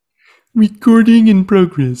Recording in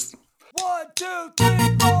progress. 1, 2, 3,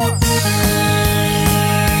 4.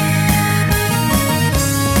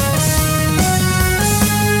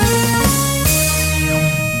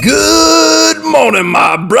 Good morning,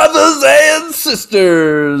 my brothers and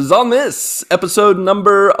sisters. On this episode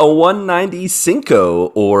number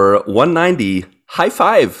 195, or 190, high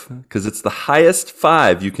five, because it's the highest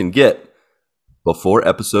five you can get before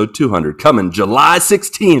episode 200, coming July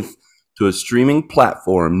 16th to a streaming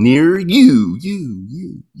platform near you.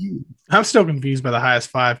 I'm still confused by the highest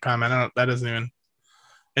five comment. That doesn't even.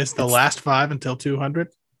 It's the last five until 200.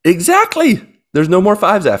 Exactly. There's no more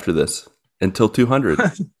fives after this until 200.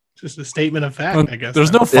 Just a statement of fact, I guess.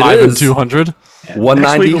 There's no 5 in 200. Yeah,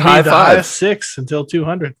 190 high the five. highest 6 until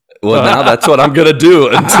 200. Well, now that's what I'm going to do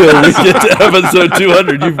until we get to episode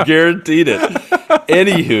 200. You've guaranteed it.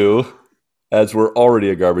 Anywho, as we're already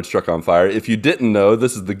a garbage truck on fire, if you didn't know,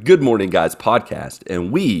 this is the Good Morning Guys podcast.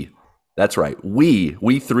 And that's right,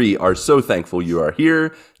 we three are so thankful you are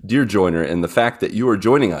here, dear joiner, and the fact that you are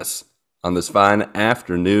joining us on this fine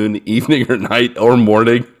afternoon, evening, or night, or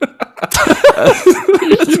morning.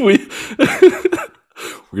 We're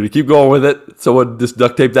going to keep going with it. Someone just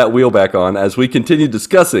duct tape that wheel back on as we continue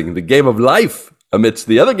discussing the game of life amidst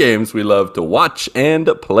the other games we love to watch and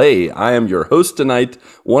play. I am your host tonight,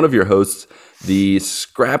 one of your hosts, the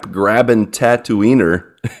scrap-grabbing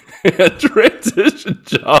Tatooiner and transition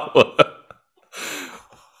Jawa,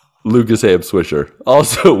 Lucas Ham Swisher.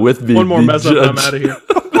 Also with me, one more mess up, I'm out of here.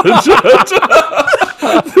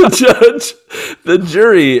 The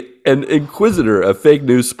jury, and inquisitor of fake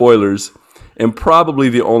news spoilers, and probably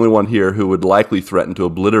the only one here who would likely threaten to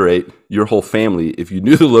obliterate your whole family if you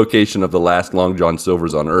knew the location of the last Long John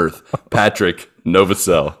Silvers on Earth, Patrick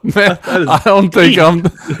Novacell. Man, I don't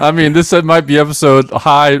think this might be episode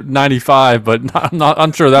high 95, but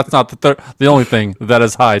I'm sure that's not the only thing that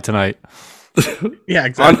is high tonight. Yeah,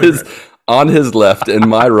 exactly. On his left and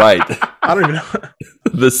my right, I don't even know.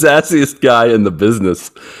 the sassiest guy in the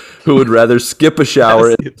business, who would rather skip a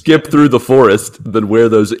shower and skip through the forest than wear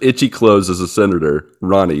those itchy clothes as a senator,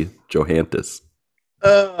 Ronnie Johantis.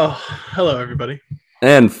 Hello, everybody.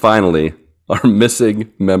 And finally, our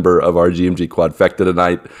missing member of our GMG quadfecta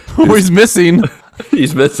tonight. Oh, he's missing.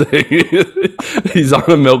 He's missing. He's on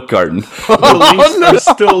a milk carton. I'm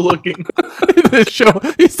still looking. He still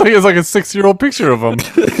has like a 6-year-old picture of him.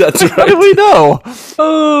 That's right. How do we know?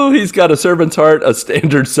 Oh, he's got a servant's heart, a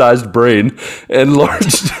standard-sized brain, and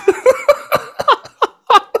large...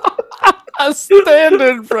 A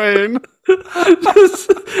standard brain.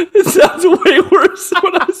 It sounds way worse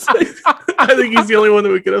when I say. I think he's the only one that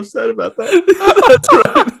would get upset about that. That's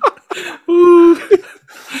right. Ooh.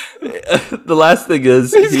 The last thing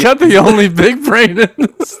is he's got the only big brain in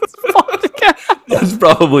this podcast. That's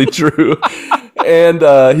probably true. And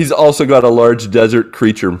he's also got a large desert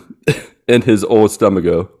creature in his old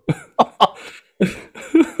stomacho.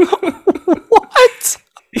 What?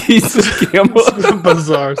 He's the camel. This is a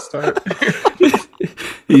bizarre start.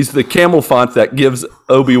 He's the camel font that gives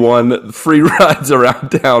Obi-Wan free rides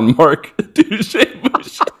around town. Mark Duche.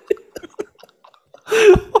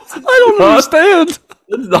 I don't understand.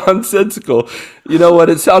 It's nonsensical. You know what?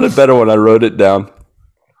 It sounded better when I wrote it down.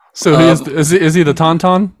 So is he the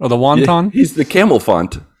Tauntaun or the Wonton? Yeah, he's the camel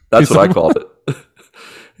font. That's what I called it.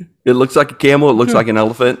 It looks like a camel. It looks like an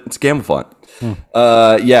elephant. It's camel font.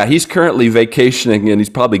 Yeah, he's currently vacationing, and he's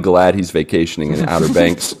probably glad he's vacationing in Outer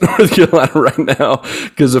Banks, North Carolina right now.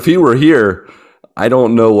 Because if he were here, I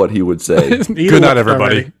don't know what he would say. Good night,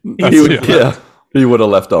 everybody. He would have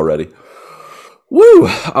left already. Woo!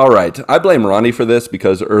 All right. I blame Ronnie for this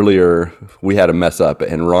because earlier we had a mess up,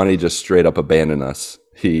 and Ronnie just straight up abandoned us.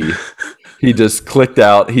 He just clicked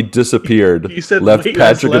out. He disappeared. You said left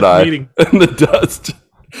Patrick and I meeting. in the dust.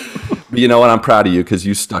 But you know what? I'm proud of you because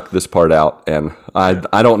you stuck this part out, and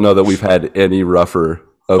I don't know that we've had any rougher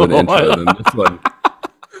of an intro than this one.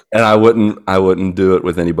 And I wouldn't do it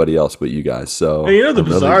with anybody else but you guys. So And you know the I'm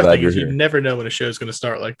really bizarre glad thing you're is you here. never know when a show is going to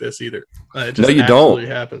start like this either. It just No, you absolutely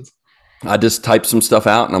don't. happens. I just type some stuff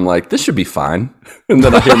out, and I'm like, this should be fine. And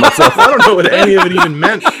then I hear myself. I don't know what any of it even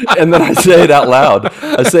meant. And then I say it out loud.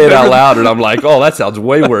 And I'm like, oh, that sounds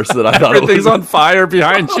way worse than I thought it Everything's was. on fire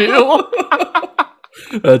behind you.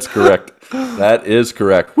 That's correct. That is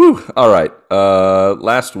correct. Woo. All right.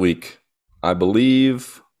 Last week, I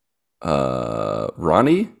believe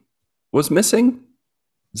Ronnie was missing.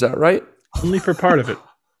 Is that right? Only for part of it.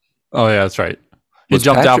 Oh, yeah, that's right. He Was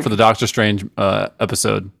jumped out Patrick- for the Doctor Strange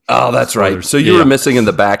episode. Oh, that's right. Spoilers. So you Yeah. were missing in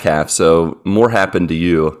the back half. So more happened to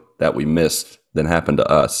you that we missed than happened to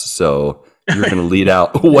us. So You're going to lead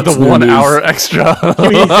out what's The new 1 news. hour extra.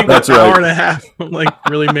 You think That's that hour right. and a half like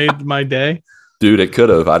really made my day? Dude, it could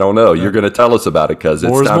have. I don't know. You're going to tell us about it because it's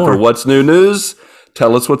More is time more. for What's New News.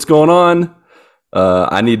 Tell us what's going on.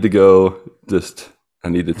 I need to go I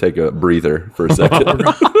need to take a breather for a second.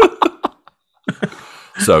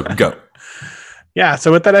 So go. Yeah.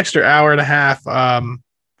 So with that extra hour and a half,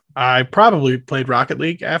 I probably played Rocket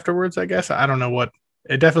League afterwards. I guess I don't know what.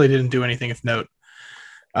 It definitely didn't do anything of note.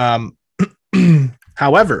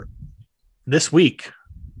 However, this week,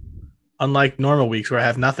 unlike normal weeks where I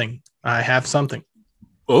have nothing, I have something.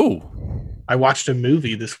 Oh, I watched a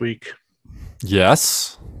movie this week.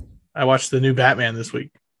 yes. I watched the new Batman this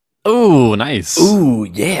week. Oh, nice. Ooh,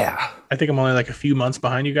 yeah. I think I'm only like a few months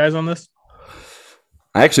behind you guys on this.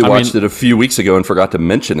 I actually I watched mean- it a few weeks ago and forgot to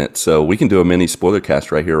mention it. So we can do a mini spoiler cast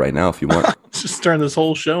right here, right now, if you want. Just turn this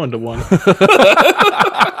whole show into one.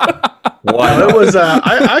 Why No, it not? was.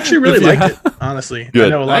 I actually really If you liked it. Honestly, Good. I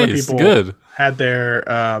know a lot of Nice. people Good. had their,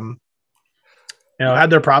 had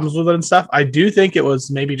their problems with it and stuff. I do think it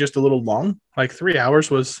was maybe just a little long. Like 3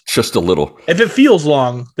 hours was. Just a little. If it feels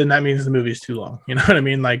long, then that means the movie's too long. You know what I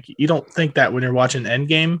mean? Like you don't think that when you're watching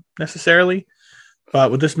Endgame necessarily,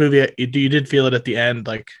 but with this movie, you did feel it at the end.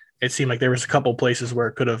 Like it seemed like there was a couple places where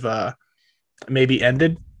it could have maybe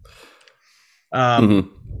ended. Mhm.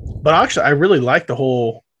 But actually, I really liked the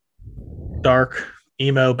whole dark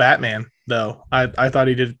emo Batman. Though I thought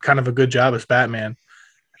he did kind of a good job as Batman.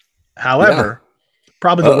 However,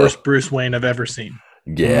 probably the worst Bruce Wayne I've ever seen.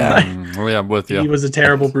 Yeah. Oh, yeah, I'm with He you. was a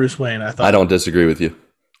terrible Bruce Wayne. I thought. I don't disagree with you.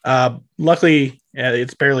 Luckily,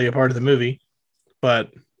 it's barely a part of the movie,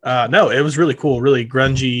 but no, it was really cool, really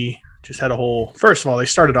grungy. Just had a whole. First of all, they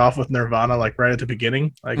started off with Nirvana like right at the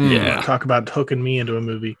beginning. Like, Yeah. talk about hooking me into a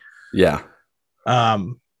movie. Yeah.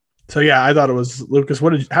 So yeah, I thought it was Lucas.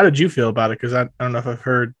 How did you feel about it? Because I don't know if I've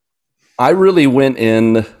heard. I really went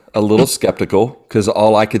in a little skeptical because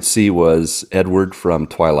all I could see was Edward from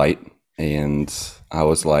Twilight, and I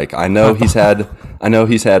was like, I know he's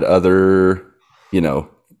had other,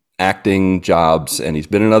 acting jobs, and he's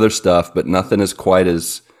been in other stuff, but nothing is quite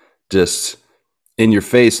as just in your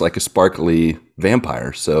face like a sparkly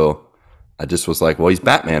vampire. So I just was like, well, he's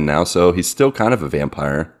Batman now, so he's still kind of a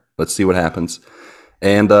vampire. Let's see what happens.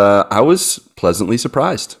 And I was pleasantly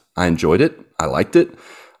surprised. I enjoyed it. I liked it.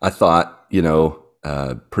 I thought,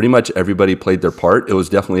 pretty much everybody played their part. It was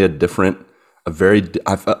definitely I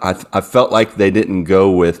felt like they didn't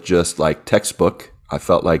go with just like textbook. I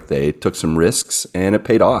felt like they took some risks and it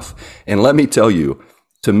paid off. And let me tell you,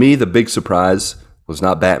 to me, the big surprise was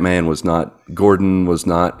not Batman, was not Gordon, was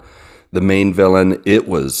not the main villain. It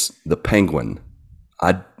was the Penguin.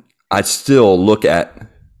 I still look at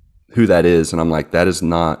who that is and I'm like, that is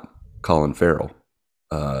not Colin Farrell,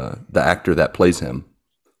 the actor that plays him.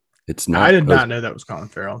 It's not. I did not know that was Colin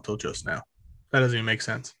Farrell until just now. That doesn't even make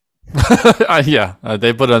sense.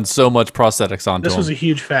 They put on so much prosthetics onto This him. was a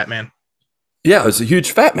huge fat man, Yeah, it was a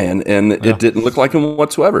huge fat man, and it didn't look like him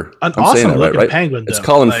whatsoever. an I'm saying awesome that looking right? penguin. It's though.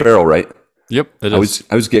 Colin Like, Farrell, right? Yep, it I is.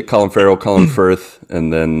 always get Colin Farrell, Colin Firth,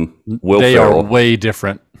 and then Will They Ferrell. are way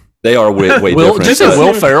different. They are way Will, different. did you say but-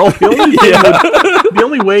 Will Ferrell? The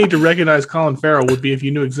only way to recognize Colin Farrell would be if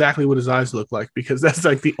you knew exactly what his eyes look like, because that's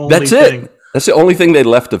like the only That's thing. it. That's the only thing they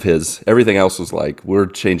left of his. Everything else was like, we're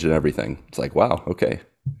changing everything. It's like, wow, okay.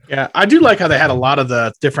 Yeah, I do like how they had a lot of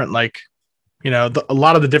the different, like, a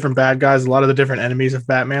lot of the different bad guys, a lot of the different enemies of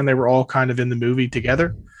Batman. They were all kind of in the movie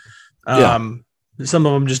together. Some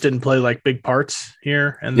of them just didn't play like big parts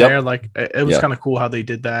here and Yep. there. Like it was Yeah. kind of cool how they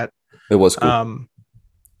did that. It was cool.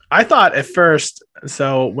 I thought at first,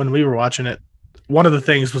 so when we were watching it, one of the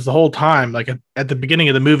things was the whole time, like at the beginning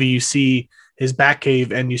of the movie, you see his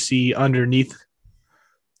Batcave and you see underneath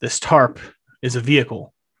this tarp is a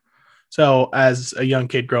vehicle. So as a young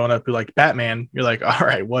kid growing up who liked Batman, you're like, all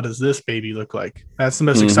right, what does this baby look like? That's the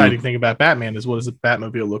most Mhm. exciting thing about Batman is what does the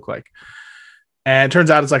Batmobile look like? And it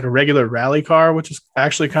turns out it's like a regular rally car, which is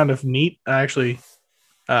actually kind of neat. I actually,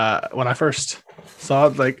 when I first saw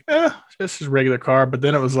it, like, this is a regular car, but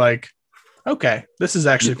then it was like, okay, this is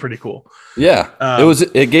actually pretty cool. Yeah,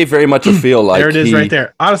 it gave very much a feel like there it is right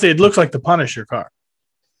there. Honestly, it looks like the Punisher car.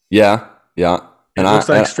 Yeah. It looks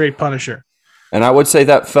like straight Punisher. And I would say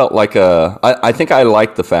that felt like I think I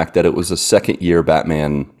liked the fact that it was a second year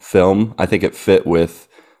Batman film. I think it fit with,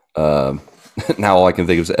 now all I can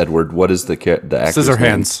think of is Edward. What is the actor's name?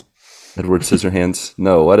 Scissorhands. Edward Scissorhands?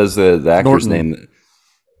 No, what is the actor's Norton. name?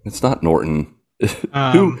 It's not Norton.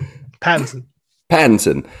 Pattinson.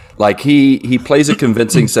 Pattinson. Like he plays a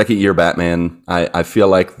convincing second year Batman. I feel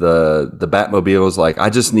like the Batmobile is like, I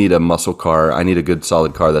just need a muscle car. I need a good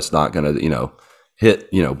solid car that's not gonna, hit,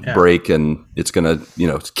 break, and it's going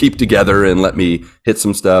to, keep together and let me hit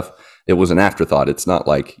some stuff. It was an afterthought. It's not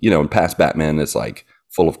like, in past Batman, it's like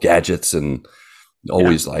full of gadgets and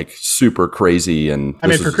always like super crazy. And I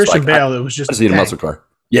mean, for Christian Bale, it was just a muscle car.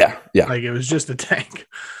 Yeah. Yeah. Like it was just a tank.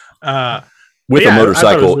 With a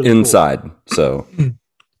motorcycle really inside. Cool. So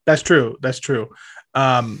that's true.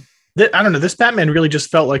 I don't know. This Batman really just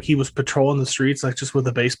felt like he was patrolling the streets, like just with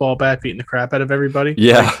a baseball bat, beating the crap out of everybody.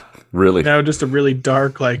 Yeah, like, really. Just a really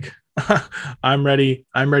dark, like, I'm ready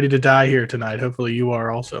to die here tonight. Hopefully you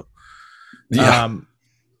are also. Yeah.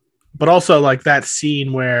 But also like that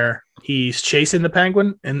scene where he's chasing the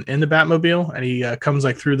Penguin in the Batmobile and he comes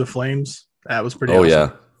like through the flames. That was pretty awesome.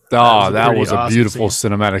 Yeah. That was a beautiful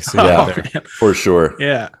cinematic scene. Yeah, for sure.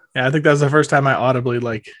 Yeah. I think that was the first time I audibly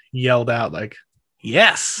like yelled out like,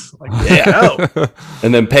 yes. Like,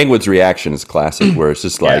 And then Penguin's reaction is classic where it's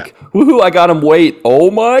just like, woohoo, I got him weight.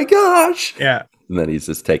 Oh my gosh. Yeah. And then he's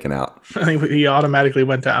just taken out. I think he automatically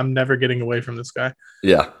went to, I'm never getting away from this guy.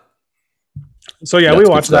 Yeah. So we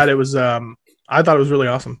watched that. It was I thought it was really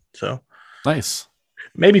awesome. So nice.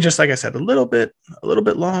 Maybe just like I said, a little bit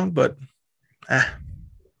long, but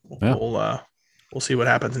we'll see what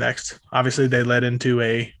happens next. Obviously they led into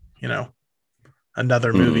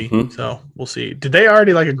another movie. Mm-hmm. So we'll see. Did they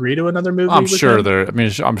already like agree to another movie? I'm sure they're going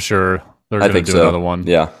to do another one.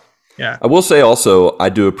 Yeah. Yeah. I will say also, I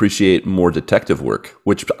do appreciate more detective work,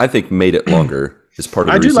 which I think made it longer. Is part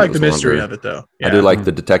of the reason I do like the mystery of it, though. Yeah. I do like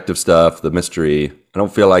the detective stuff, the mystery. I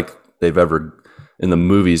don't feel like they've ever, in the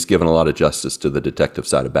movies, given a lot of justice to the detective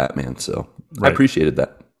side of Batman. So I appreciated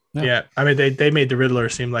that. Yeah. I mean, they made the Riddler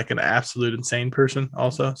seem like an absolute insane person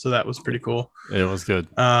also. So that was pretty cool. It was good.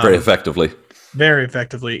 Very effectively. Very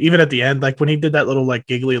effectively. Even at the end, like when he did that little like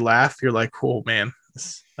giggly laugh, you're like, oh, man,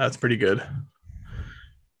 that's pretty good.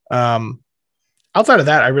 Outside of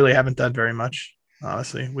that, I really haven't done very much.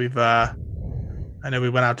 Honestly, I know we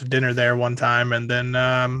went out to dinner there one time, and then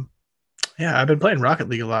I've been playing Rocket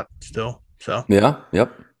League a lot still. So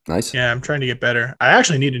yep, nice. Yeah, I'm trying to get better. I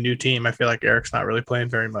actually need a new team. I feel like Eric's not really playing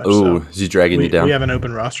very much. Oh, is he dragging you down? We have an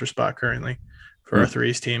open roster spot currently for our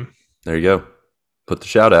threes team. There you go. Put the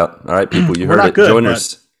shout out. All right, people, you heard it. Join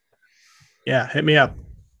us. Yeah, hit me up.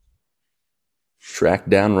 Track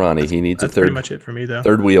down Ronnie. He needs a third. Pretty much it for me, though.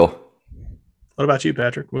 Third wheel. What about you,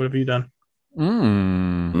 Patrick? What have you done?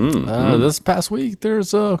 This past week,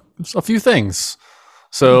 there's a few things.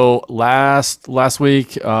 So last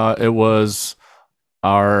week, it was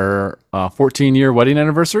our 14-year wedding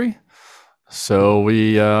anniversary. So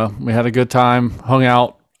we had a good time, hung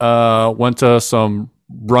out, went to some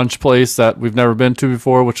brunch place that we've never been to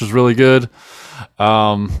before, which was really good.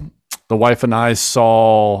 The wife and I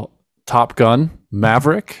saw Top Gun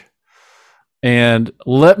Maverick, and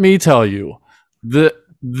let me tell you,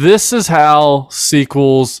 this is how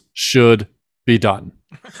sequels should be done.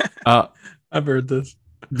 I've heard this.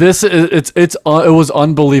 It was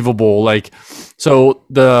unbelievable. Like, so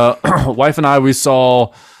the wife and I, we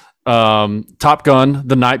saw Top Gun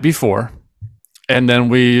the night before, and then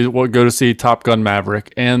we would go to see Top Gun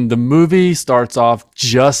Maverick, and the movie starts off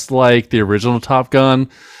just like the original Top Gun.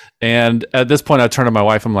 And at this point, I turned to my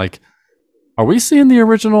wife. I'm like, "Are we seeing the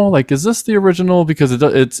original? Like, is this the original?" Because it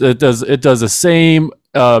does the same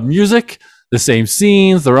music, the same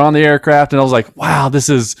scenes. They're on the aircraft, and I was like, "Wow, this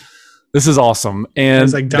is awesome!" And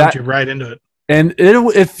it's like dumped you right into it. And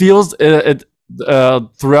it feels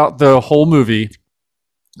throughout the whole movie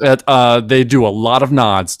that they do a lot of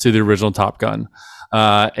nods to the original Top Gun,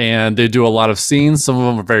 and they do a lot of scenes. Some of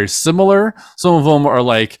them are very similar. Some of them are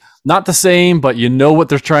like not the same, but you know what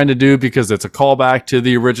they're trying to do because it's a callback to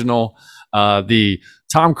the original. The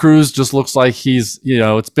Tom Cruise just looks like he's,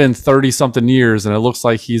 it's been 30 something years and it looks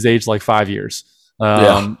like he's aged like 5 years.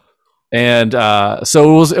 And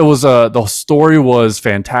so it was the story was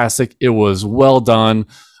fantastic. It was well done,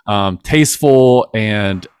 tasteful,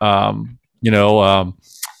 and I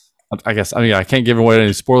guess, I can't give away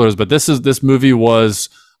any spoilers, but this movie was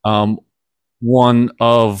one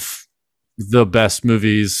of the best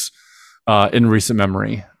movies in recent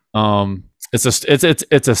memory. It's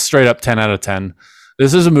a straight up 10 out of 10.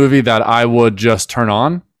 This is a movie that I would just turn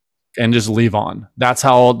on and just leave on. That's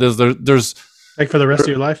how there's like for the rest of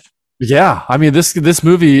your life. Yeah, I mean this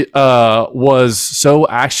movie was so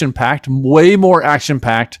action packed, way more action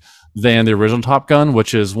packed than the original Top Gun,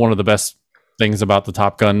 which is one of the best things about the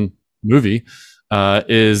Top Gun movie.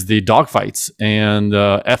 Is the dogfights and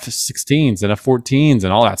F-16s and F-14s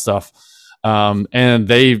and all that stuff. And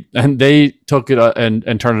they took it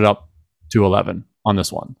and turned it up to 11 on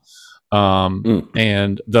this one.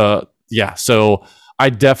 So I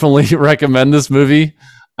definitely recommend this movie.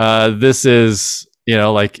 This is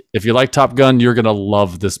like if you like Top Gun, you're gonna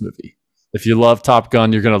love this movie. If you love Top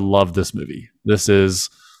Gun, you're gonna love this movie. It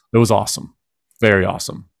was awesome, very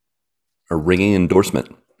awesome. A ringing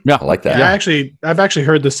endorsement. Yeah, I like that. Yeah, I've actually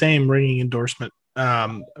heard the same ringing endorsement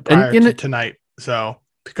prior to tonight. So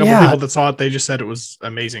a couple people that saw it, they just said it was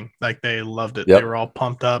amazing. Like they loved it. Yep. They were all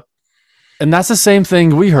pumped up. And that's the same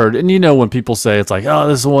thing we heard. And when people say it's like, oh,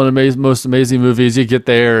 this is one of the most amazing movies, you get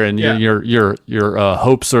there and your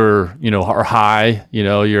hopes are are high.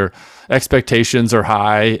 Your expectations are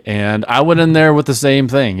high. And I went in there with the same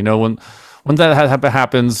thing. When that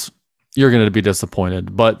happens, you're going to be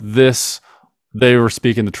disappointed. But they were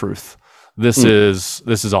speaking the truth. This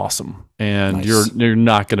is awesome, and Nice. you're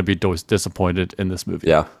not going to be disappointed in this movie.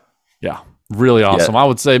 Yeah. Really awesome. Yeah. I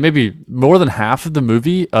would say maybe more than half of the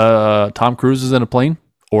movie, Tom Cruise is in a plane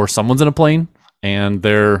or someone's in a plane and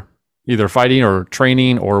they're either fighting or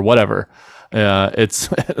training or whatever.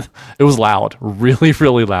 It was loud, really,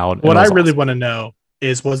 really loud. What I really want to know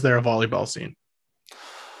is, was there a volleyball scene?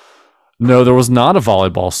 No, there was not a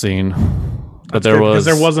volleyball scene, but there was. Because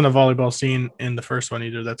there wasn't a volleyball scene in the first one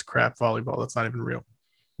either. That's crap volleyball. That's not even real.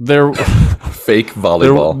 There Fake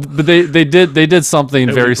volleyball. but they did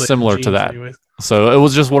something very similar to that. Anyways. So it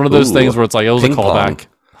was just one of those things where it's like it was a Ping callback. pong.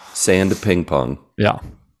 Sand ping pong. Yeah,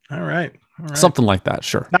 All right. something like that.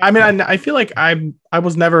 Sure. I mean, I feel like I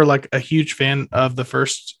was never like a huge fan of the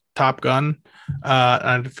first Top Gun.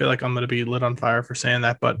 I feel like I'm going to be lit on fire for saying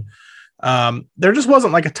that, but there just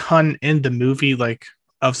wasn't like a ton in the movie like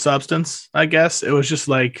of substance. I guess it was just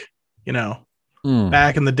like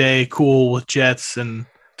back in the day, cool with jets and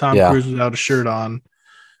Tom Cruise without a shirt on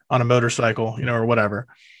a motorcycle, or whatever.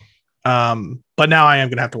 But now I am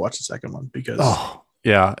going to have to watch the second one because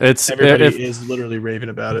everybody is literally raving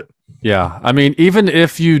about it. Yeah, I mean, even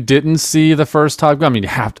if you didn't see the first Top Gun, you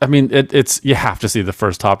have to see the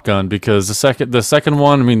first Top Gun because the second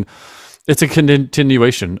one, I mean, it's a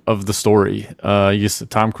continuation of the story.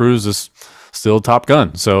 Tom Cruise is still Top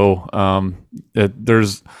Gun, so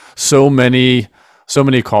there's so many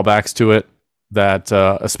callbacks to it that,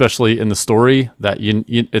 especially in the story, that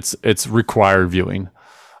it's required viewing.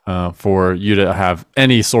 For you to have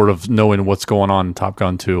any sort of knowing what's going on in Top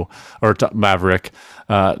Gun 2 or Maverick.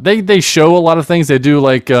 They show a lot of things. They do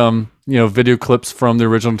like, video clips from the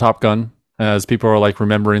original Top Gun as people are like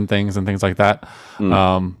remembering things and things like that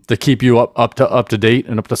to keep you up to date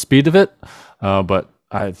and up to speed of it. But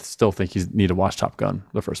I still think you need to watch Top Gun,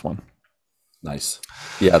 the first one. Nice.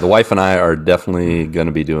 Yeah, the wife and I are definitely going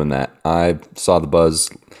to be doing that. I saw the buzz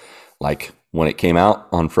like when it came out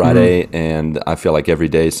on Friday, and I feel like every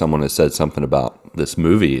day someone has said something about this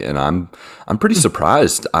movie, and I'm pretty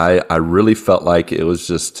surprised. I really felt like it was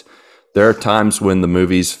just, there are times when the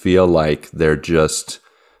movies feel like they're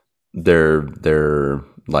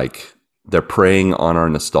preying on our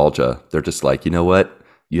nostalgia. They're just like, you know what?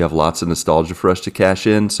 You have lots of nostalgia for us to cash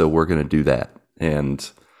in, so we're going to do that.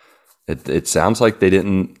 And it sounds like they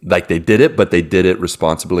didn't, like they did it, but they did it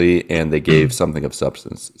responsibly and they gave something of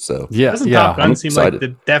substance. So doesn't Top Gun seem excited.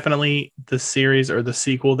 like definitely the series or the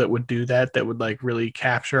sequel that would do that would like really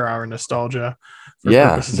capture our nostalgia?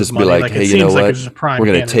 Just be like, hey, you know what? We're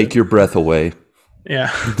going to take your breath away.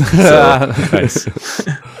 Yeah. Nice.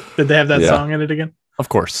 Did they have that song in it again? Of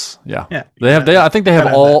course, yeah. I think they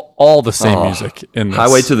have all the same music in this.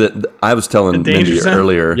 Highway to the. I was telling Mindy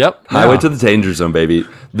earlier. Yep. Highway to the Danger Zone, baby.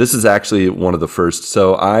 This is actually one of the first.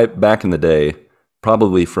 So back in the day,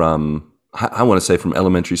 probably from I want to say from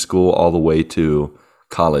elementary school all the way to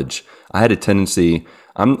college, I had a tendency.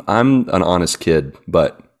 I'm an honest kid,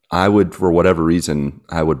 but I would, for whatever reason,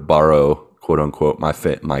 I would borrow, quote unquote, my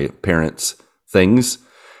parents' things.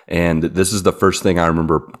 And this is the first thing I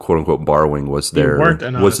remember, quote unquote, borrowing was their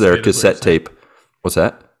cassette tape. What's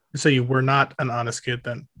that? So you were not an honest kid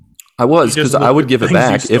then? I was, because I would give it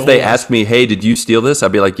back. If they asked me, hey, did you steal this?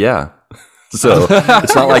 I'd be like, yeah. So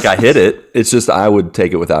it's not like I hid it. It's just I would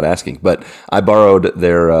take it without asking. But I borrowed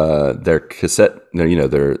their cassette,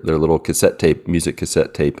 their little cassette tape, music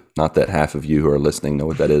cassette tape. Not that half of you who are listening know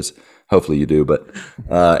what that is. Hopefully you do, but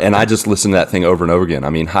and I just listened to that thing over and over again. I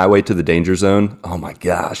mean, Highway to the Danger Zone. Oh my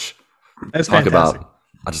gosh, that's fantastic.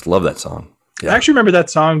 I just love that song. Yeah. I actually remember that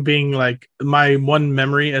song being like my one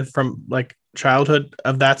memory from like childhood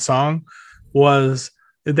of that song was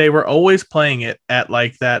they were always playing it at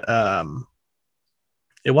like that.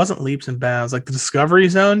 It wasn't Leaps and Bounds, like the Discovery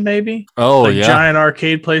Zone, maybe. Oh, like yeah, giant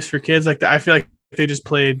arcade place for kids. Like I feel like they just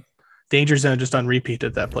played Danger Zone just on repeat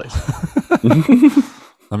at that place.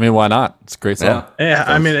 I mean, why not? It's a great song. Yeah.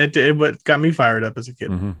 I mean, it got me fired up as a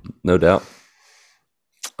kid. Mm-hmm. No doubt.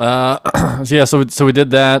 So we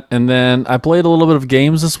did that, and then I played a little bit of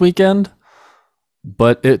games this weekend.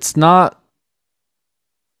 but it's not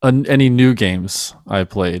any new games I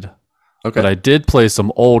played. Okay. But I did play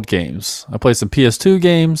some old games. I played some PS2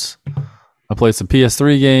 games. I played some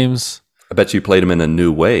PS3 games. I bet you played them in a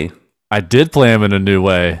new way. I did play them in a new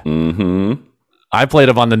way. Mm-hmm. I played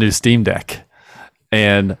them on the new Steam Deck.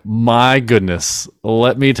 And my goodness,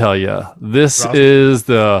 let me tell you, this is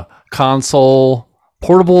the console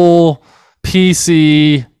portable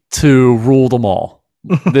PC to rule them all.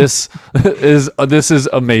 This is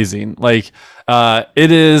amazing. Like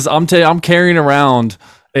it is. I'm carrying around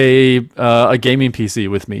a gaming PC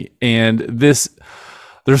with me, and there's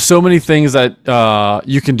so many things that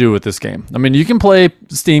you can do with this game. I mean, you can play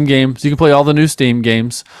Steam games, you can play all the new Steam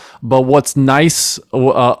games, but what's nice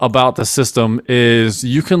about the system is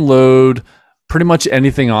you can load pretty much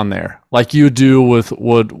anything on there, like you do with a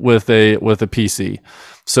PC.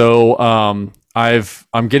 So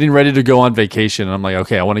I'm getting ready to go on vacation, and I'm like,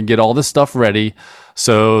 okay, I want to get all this stuff ready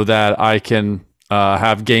so that I can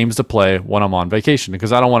have games to play when I'm on vacation,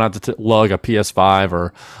 because I don't want to have to lug a PS5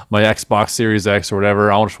 or my Xbox Series X or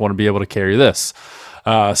whatever. I just want to be able to carry this.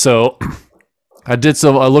 So I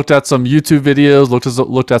looked at some YouTube videos,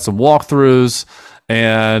 looked at some walkthroughs,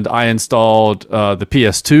 and I installed the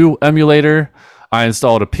PS2 emulator. I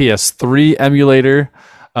installed a PS3 emulator.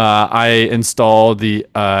 I installed the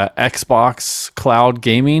Xbox Cloud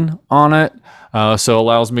Gaming on it. So it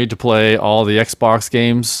allows me to play all the Xbox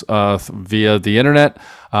games via the internet.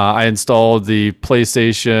 I installed the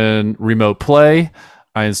PlayStation Remote Play.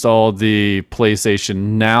 I installed the PlayStation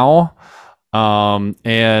Now.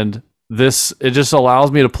 And it just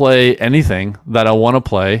allows me to play anything that I want to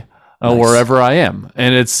play wherever I am.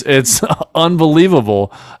 And it's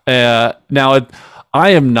unbelievable. Now, I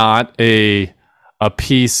am not a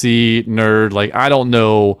PC nerd. Like, I don't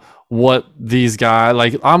know what these guys,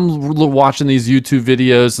 like, I'm watching these YouTube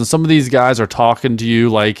videos, and some of these guys are talking to you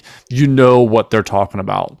like you know what they're talking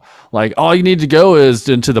about. Like, all you need to go is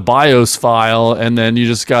into the BIOS file, and then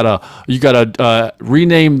you gotta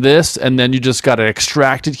rename this, and then you just gotta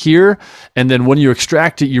extract it here, and then when you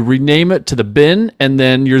extract it, you rename it to the bin, and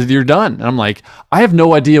then you're done. And I'm like, I have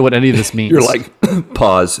no idea what any of this means. You're like,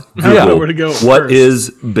 pause. I don't know Google, where to go what first.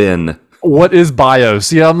 is bin? What is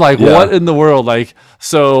BIOS? Yeah, I'm like, what in the world? Like,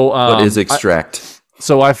 so What is extract?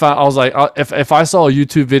 I was like, if I saw a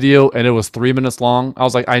YouTube video and it was 3 minutes long, I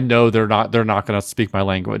was like, I know they're not going to speak my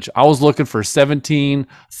language. I was looking for 17,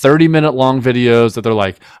 30-minute long videos that they're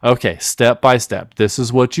like, okay, step by step, this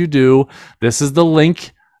is what you do. This is the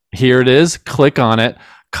link. Here it is. Click on it.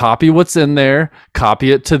 Copy what's in there,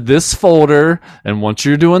 copy it to this folder, and once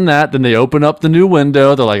you're doing that, then they open up the new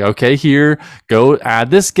window. They're like, okay, here, go add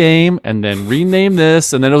this game, and then rename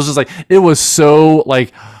this. And then it was just like, it was so,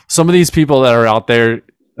 like, some of these people that are out there,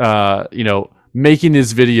 making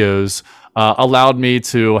these videos allowed me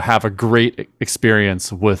to have a great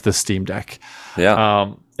experience with the Steam Deck.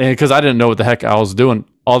 Yeah. And because I didn't know what the heck I was doing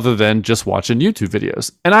other than just watching YouTube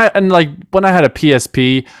videos. And like when I had a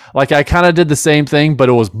PSP, like I kind of did the same thing, but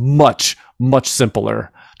it was much, much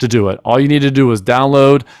simpler to do it. All you need to do is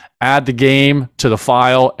download, add the game to the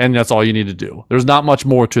file, and that's all you need to do. There's not much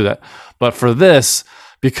more to that. But for this,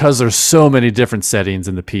 because there's so many different settings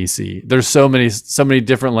in the PC, there's so many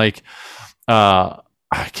different, like, I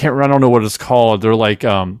don't know what it's called. They're like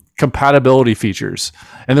compatibility features.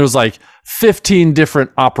 And there's like 15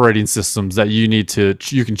 different operating systems that you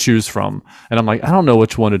can choose from. And I'm like, I don't know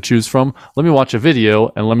which one to choose from. Let me watch a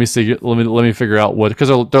video and let me figure out what, because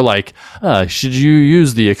they're like, should you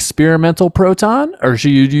use the experimental Proton, or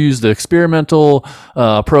should you use the experimental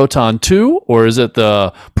Proton 2, or is it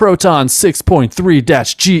the Proton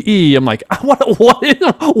 6.3-GE? I'm like,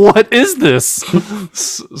 what is this?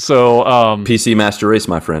 So PC Master Race,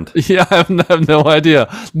 my friend. yeah, I have no idea.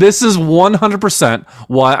 This is 100%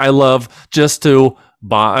 why I love just to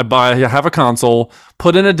have a console,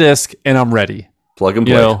 put in a disc, and I'm ready. Plug and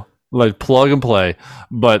play. You know, like plug and play.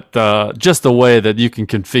 But just the way that you can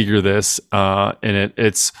configure this in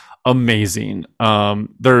it's amazing.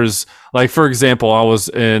 There's, like, for example, I was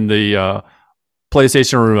in the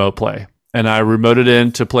PlayStation Remote Play, and I remoted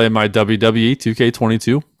in to play my WWE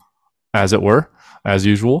 2K22, as it were, as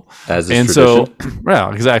usual. As is and tradition. So,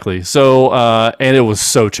 yeah, exactly. So, and it was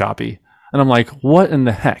so choppy. And I'm like, what in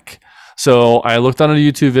the heck? So I looked on a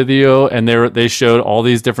YouTube video, and they showed all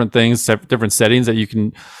these different things, different settings that you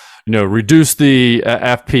can, reduce the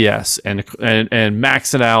FPS and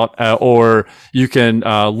max it out, or you can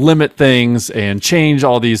limit things and change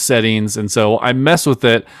all these settings. And so I mess with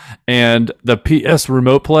it, and the PS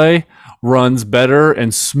Remote Play runs better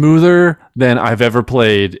and smoother than I've ever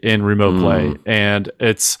played in Remote Play. And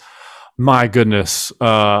it's, My goodness.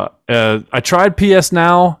 I tried PS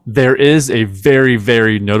Now. There is a very,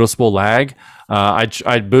 very noticeable lag.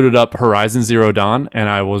 I booted up Horizon Zero Dawn and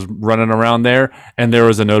I was running around there and there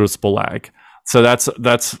was a noticeable lag. So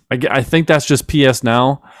I think that's just PS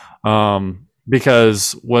Now.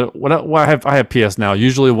 Because I have PS Now.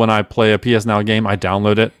 Usually when I play a PS Now game, I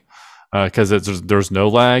download it because there's no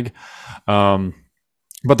lag.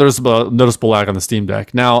 But there's a noticeable lag on the Steam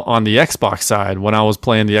Deck. Now, on the Xbox side, when I was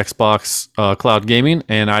playing the Xbox Cloud Gaming,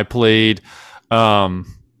 and I played, what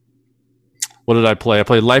did I play? I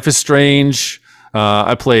played Life is Strange.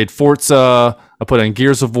 I played Forza. I put in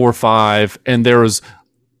Gears of War 5, and there was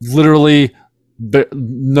literally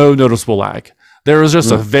no noticeable lag. There was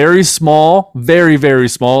just a very small, very, very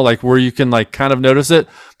small, like where you can like kind of notice it.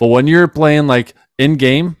 But when you're playing like in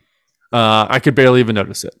game, I could barely even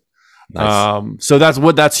notice it. Nice. So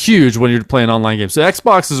that's huge when you're playing online games. So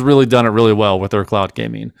Xbox has really done it really well with their cloud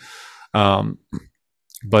gaming.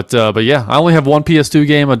 But yeah, I only have one PS2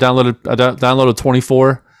 game. I downloaded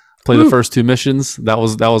 24. Played the first 2 missions. That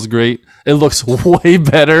was great. It looks way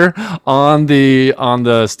better on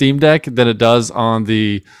the Steam Deck than it does on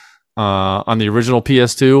the original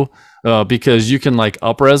PS2 because you can like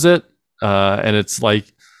up-res it and it's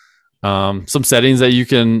like some settings that you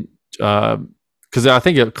can. Because I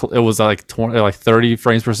think it was like 30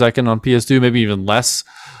 frames per second on PS2, maybe even less.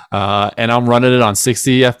 And I'm running it on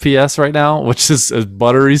 60 FPS right now, which is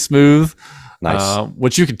buttery smooth. Nice.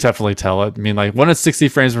 Which you can definitely tell it. I mean, like when it's 60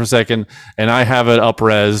 frames per second and I have it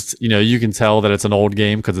up-resed, you can tell that it's an old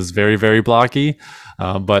game because it's very, very blocky.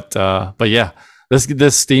 But yeah,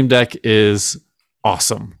 this Steam Deck is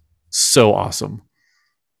awesome. So awesome.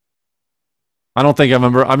 I don't think I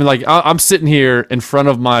remember. I mean, like I'm sitting here in front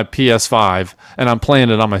of my PS5 and I'm playing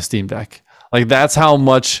it on my Steam Deck. Like that's how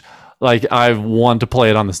much like I want to play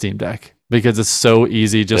it on the Steam Deck because it's so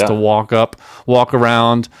easy just to walk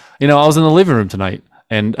around. I was in the living room tonight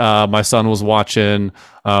and my son was watching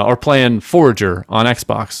or playing Forager on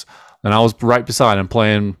Xbox, and I was right beside him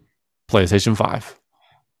playing PlayStation 5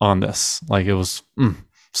 on this. Like it was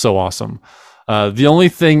so awesome. The only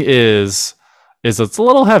thing is it's a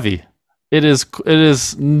little heavy. It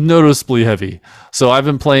is noticeably heavy. So I've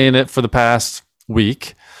been playing it for the past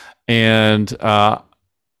week, and my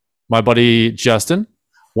buddy Justin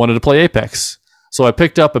wanted to play Apex. So I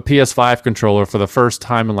picked up a PS5 controller for the first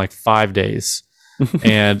time in like 5 days,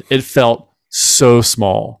 and it felt so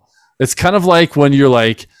small. It's kind of like when you're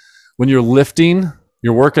lifting,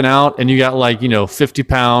 you're working out, and you got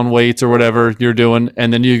 50-pound weights or whatever you're doing,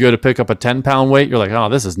 and then you go to pick up a 10-pound weight. You're like, oh,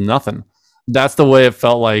 this is nothing. That's the way it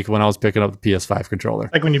felt like when I was picking up the PS5 controller.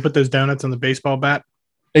 Like when you put those donuts on the baseball bat.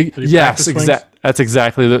 Yes, that's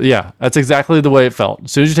exactly the way it felt.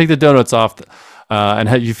 As soon as you take the donuts off,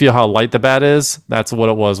 and you feel how light the bat is, that's what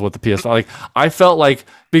it was with the PS5. Like I felt like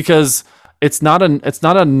because it's not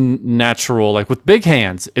a natural, like with big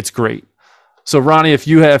hands, it's great. So Ronnie, if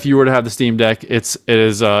you were to have the Steam Deck, it's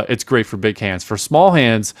great for big hands. For small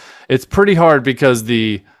hands, it's pretty hard because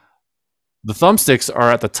the thumbsticks are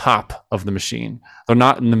at the top of the machine. They're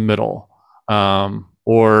not in the middle,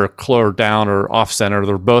 or down or off center.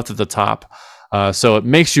 They're both at the top. So it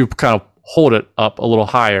makes you kind of hold it up a little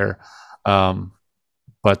higher.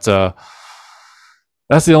 But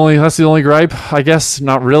that's the only gripe, I guess.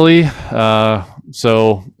 Not really.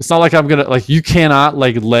 So it's not like I'm gonna you cannot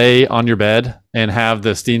lay on your bed and have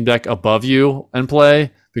the Steam Deck above you and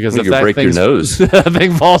play. Because if that break your nose, that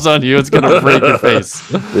thing falls on you, it's gonna break your face.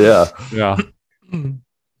 Yeah.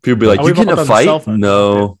 People be like, "You get in a fight?"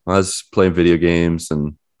 No, I was playing video games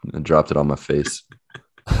and dropped it on my face.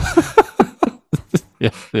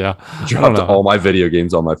 yeah. Dropped all my video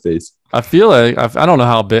games on my face. I feel like I don't know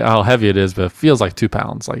how heavy it is, but it feels like 2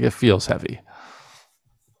 pounds. Like it feels heavy.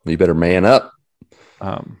 You better man up.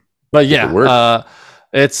 But yeah,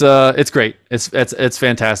 it's great. It's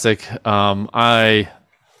fantastic. I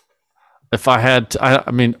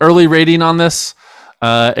mean, early rating on this,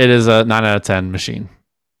 it is a 9 out of 10 machine.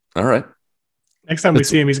 All right. Next time we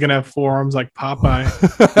see him, he's gonna have forearms like Popeye.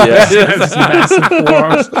 Yeah. Massive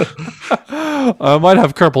forearms. I might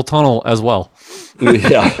have carpal tunnel as well.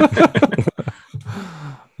 Yeah.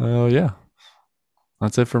 Oh yeah,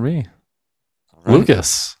 that's it for me. Right.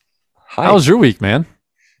 Lucas, hi. How was your week, man?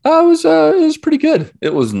 It was pretty good.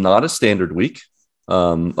 It was not a standard week.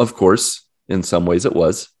 Of course, in some ways it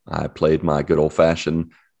was. I played my good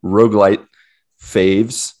old-fashioned roguelite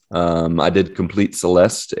faves. I did complete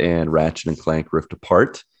Celeste and Ratchet and Clank Rift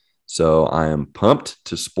Apart. So I am pumped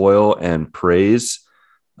to spoil and praise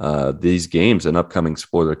these games and upcoming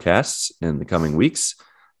spoiler casts in the coming weeks.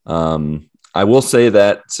 I will say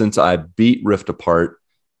that since I beat Rift Apart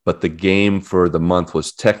but the game for the month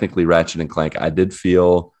was technically Ratchet and Clank. I did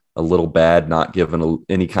feel a little bad not giving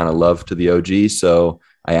any kind of love to the OG, so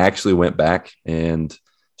I actually went back and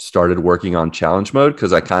started working on challenge mode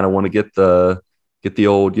because I kind of want to get the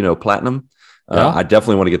old, platinum. I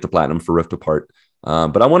definitely want to get the platinum for Rift Apart,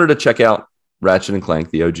 but I wanted to check out Ratchet and Clank,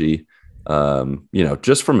 the OG,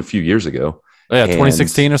 just from a few years ago. Yeah,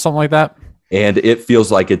 2016 or something like that. And it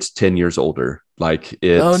feels like it's 10 years older. Like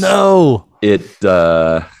it's, oh no,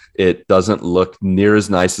 it doesn't look near as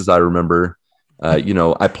nice as I remember.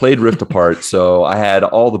 I played Rift Apart, so I had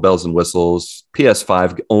all the bells and whistles,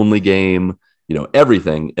 PS5 only game,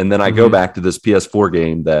 everything. And then I go back to this PS4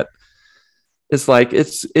 game that it's like,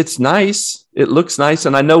 it's nice. It looks nice.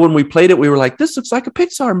 And I know when we played it, we were like, this looks like a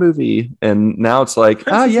Pixar movie. And now it's like,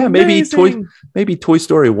 maybe Toy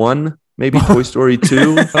Story 1, maybe Toy Story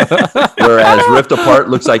 2, whereas Rift Apart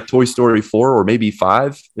looks like Toy Story 4 or maybe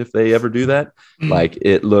 5 if they ever do that. Like,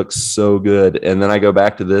 it looks so good. And then I go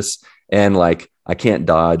back to this and like, I can't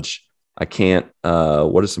dodge. I can't,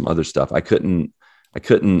 what is some other stuff? I couldn't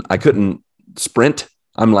sprint.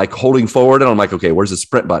 I'm like holding forward and I'm like, okay, where's the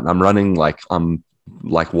sprint button? I'm running I'm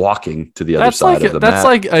like walking to the other side of the map. That's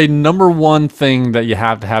like a number one thing that you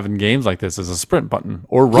have to have in games like this is a sprint button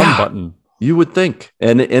or run button. You would think.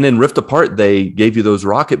 And in Rift Apart, they gave you those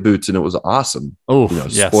rocket boots and it was awesome. Oh,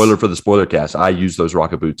 spoiler for the spoiler cast. I use those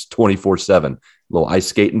rocket boots 24/7. Little ice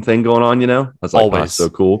skating thing going on, I was like, always. Oh, so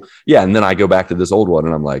cool. Yeah. And then I go back to this old one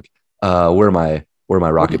and I'm like, where are my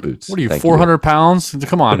rocket boots? What are you, 400 pounds?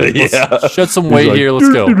 Come on. Let's shed some weight like, here.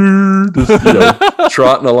 Let's go. Just,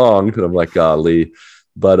 trotting along. And I'm like, golly.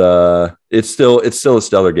 But it's still a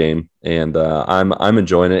stellar game. And I'm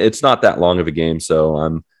enjoying it. It's not that long of a game. So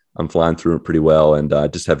I'm flying through it pretty well. And I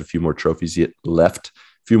just have a few more trophies yet left,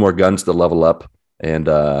 a few more guns to level up. And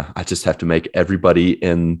I just have to make everybody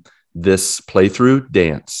in this playthrough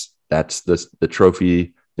dance. That's the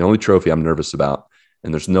trophy, the only trophy I'm nervous about.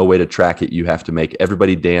 And there's no way to track it. You have to make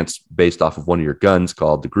everybody dance based off of one of your guns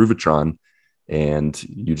called the Groovatron. And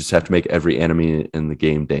you just have to make every enemy in the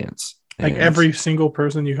game dance. Like every single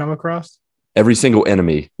person you come across? Every single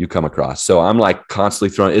enemy you come across. So I'm like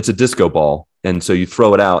constantly throwing, it's a disco ball. And so you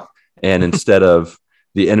throw it out and instead of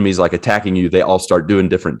the enemies like attacking you, they all start doing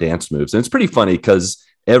different dance moves. And it's pretty funny because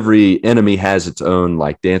every enemy has its own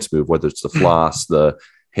like dance move, whether it's the floss, the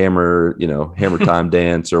hammer time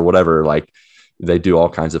dance or whatever. Like they do all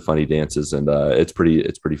kinds of funny dances and it's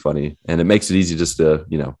pretty funny. And it makes it easy just to,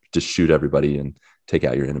 just shoot everybody and take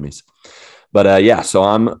out your enemies. But so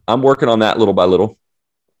I'm working on that little by little.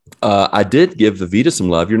 I did give the Vita some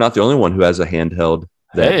love. You're not the only one who has a handheld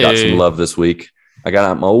that got some love this week. I got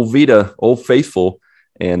out my old Vita, Old Faithful,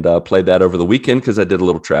 and played that over the weekend because I did a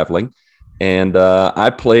little traveling. And I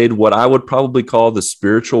played what I would probably call the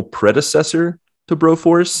spiritual predecessor to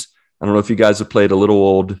Broforce. I don't know if you guys have played a little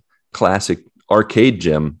old classic arcade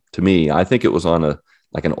gem. To me, I think it was on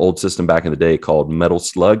an old system back in the day called Metal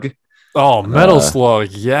Slug. Oh, Metal Slug,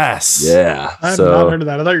 yes. Yeah. I've not heard of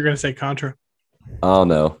that. I thought you were going to say Contra. Oh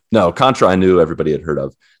no, Contra I knew everybody had heard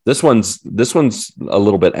of. This one's a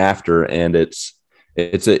little bit after, and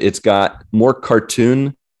it's got more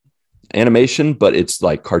cartoon animation, but it's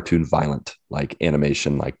like cartoon violent like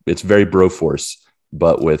animation. Like it's very Broforce,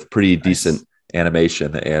 but with pretty decent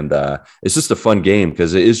animation. And it's just a fun game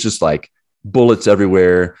because it is just like bullets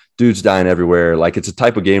everywhere, dudes dying everywhere. Like it's a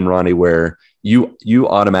type of game, Ronnie, where you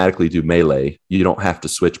automatically do melee. You don't have to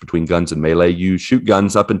switch between guns and melee. You shoot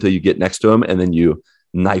guns up until you get next to them, and then you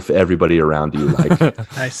knife everybody around you. Like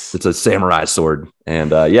nice. It's a samurai sword.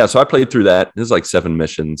 And so I played through that. There's like 7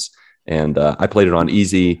 missions, and I played it on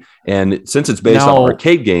easy. And since it's based on an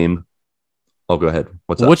arcade game, oh, go ahead.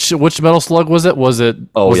 What's up? Which Metal Slug was it? Was it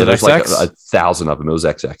there's XX? like 1,000 of them. It was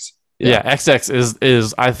XX. Yeah, XX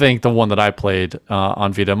is I think the one that I played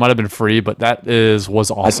on Vita. It might have been free, but was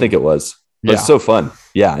awesome. I think it was. But it's so fun.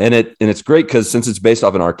 Yeah, and it's great because since it's based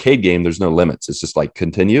off an arcade game, there's no limits. It's just like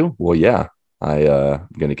continue. Well, yeah, I'm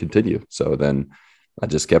going to continue. So then I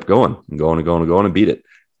just kept going and beat it.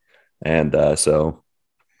 And so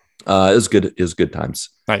it was good. It was good times.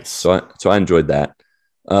 Nice. So I enjoyed that.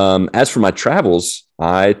 As for my travels,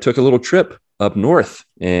 I took a little trip up north,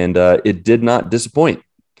 and it did not disappoint.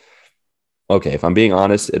 Okay, if I'm being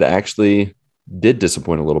honest, it actually did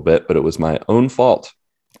disappoint a little bit, but it was my own fault.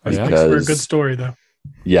 That's for a good story, though.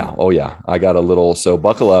 Yeah. Oh, yeah. I got a little. So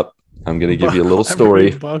buckle up. I'm going to give you a little story.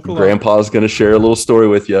 Grandpa's going to share a little story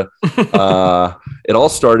with you. It all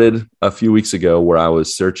started a few weeks ago when I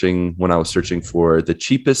was searching for the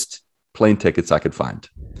cheapest plane tickets I could find.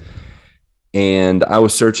 And I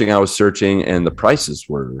was searching, and the prices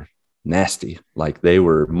were nasty. Like they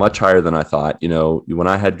were much higher than I thought. You know, when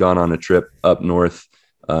I had gone on a trip up north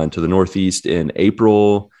to the Northeast in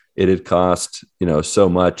April, it had cost, you know, so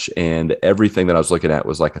much. And everything that I was looking at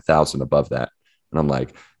was like 1,000 above that. And I'm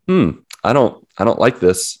like, I don't like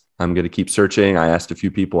this. I'm going to keep searching. I asked a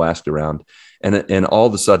few people, asked around, and all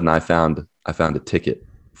of a sudden I found a ticket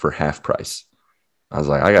for half price. I was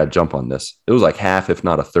like, I got to jump on this. It was like half, if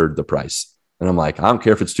not a third the price. And I'm like, I don't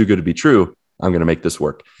care if it's too good to be true. I'm going to make this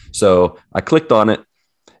work. So I clicked on it,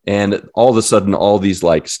 and all of a sudden, all these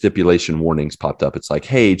like stipulation warnings popped up. It's like,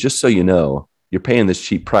 hey, just so you know, you're paying this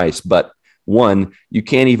cheap price, but one, you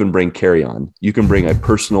can't even bring carry-on. You can bring a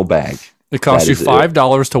personal bag. It costs you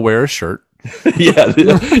 $5 to wear a shirt. yeah.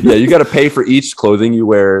 You got to pay for each clothing you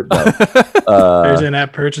wear. There's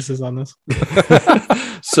in-app purchases on this.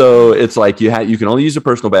 So it's like you can only use a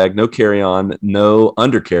personal bag, no carry-on, no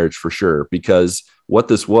undercarriage for sure. Because what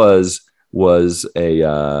this was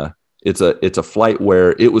it's a flight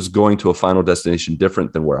where it was going to a final destination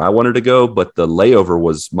different than where I wanted to go, but the layover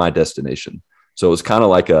was my destination. So it was kind of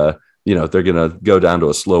like they're going to go down to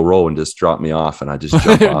a slow roll and just drop me off, and I just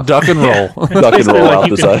jump off. Duck and roll. Duck and roll like out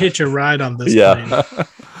you the can side. hitch a ride on this Yeah. plane.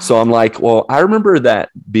 So I'm like, well, I remember that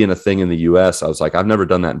being a thing in the US. I was like, I've never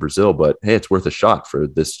done that in Brazil, but hey, it's worth a shot for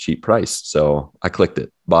this cheap price. So I clicked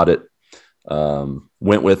it, bought it,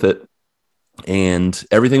 went with it, and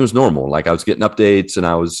everything was normal. Like I was getting updates, and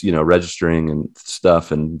I was, you know, registering and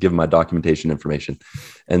stuff and giving my documentation information.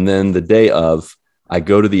 And then the day of, I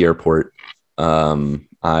go to the airport. I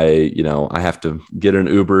have to get an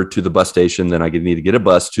Uber to the bus station. Then I need to get a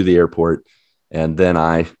bus to the airport. And then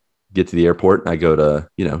I get to the airport and I go to,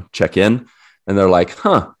 you know, check in, and they're like,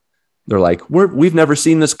 we've never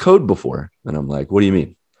seen this code before. And I'm like, what do you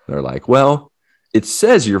mean? They're like, well, it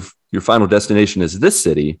says your final destination is this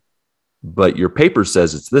city, but your paper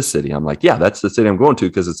says it's this city. I'm like, yeah, that's the city I'm going to,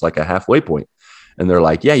 because it's like a halfway point. And they're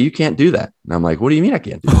like, yeah, you can't do that. And I'm like, what do you mean I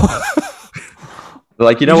can't do that? They're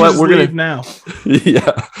like, you know what? We're going to now.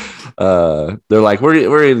 Yeah. They're like, we're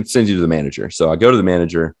going to send you to the manager. So I go to the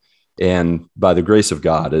manager, and by the grace of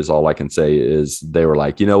God is all I can say is they were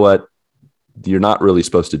like, you know what? You're not really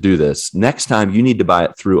supposed to do this. Next time you need to buy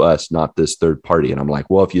it through us, not this third party. And I'm like,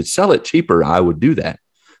 well, if you'd sell it cheaper, I would do that,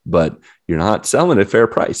 but you're not selling at fair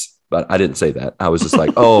price. But I didn't say that. I was just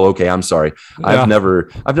like, oh, okay, I'm sorry. Yeah. I've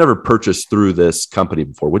never purchased through this company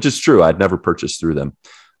before, which is true. I'd never purchased through them.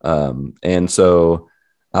 And so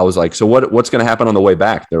I was like, so what's going to happen on the way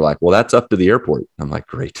back? They're like, well, that's up to the airport. I'm like,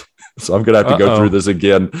 great. So I'm going to have to go through this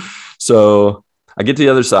again. So I get to the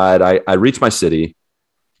other side. I reach my city.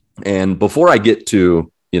 And before I get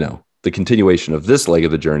to, you know, the continuation of this leg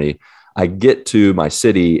of the journey, I get to my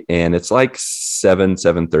city, and it's like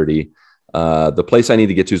 7:30. The place I need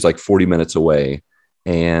to get to is like 40 minutes away.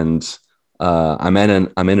 And I'm in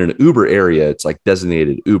an Uber area. It's like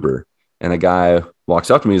designated Uber. And a guy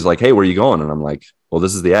walks up to me. He's like, hey, where are you going? And I'm like, well,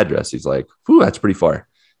 this is the address. He's like, whew, that's pretty far.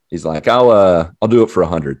 He's like, I'll do it for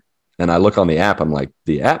 100. And I look on the app. I'm like,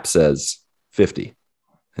 the app says 50.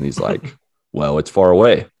 And he's like, well, it's far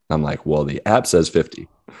away. I'm like, well, the app says 50.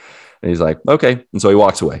 And he's like, okay. And so he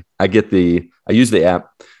walks away. I use the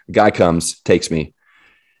app. A guy comes, takes me.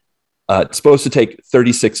 It's supposed to take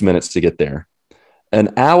 36 minutes to get there.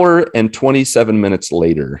 An hour and 27 minutes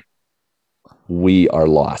later, we are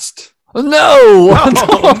lost. No.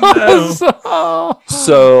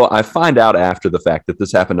 So I find out after the fact that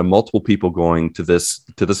this happened to multiple people going to this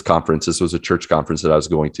conference. This was a church conference that I was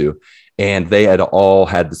going to, and they had all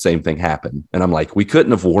had the same thing happen. And I'm like, we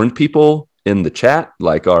couldn't have warned people in the chat,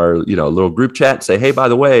 like our, you know, little group chat, say, hey, by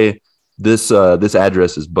the way, this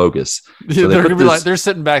address is bogus. So they're gonna be like, they're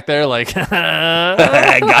sitting back there like,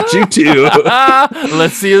 I got you too.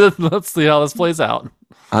 Let's see how this plays out.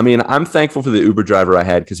 I mean, I'm thankful for the Uber driver I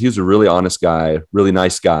had, because he was a really honest guy, really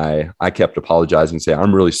nice guy. I kept apologizing and saying,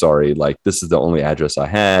 I'm really sorry. Like, this is the only address I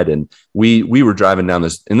had. And we were driving down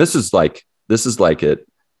this, and this is like at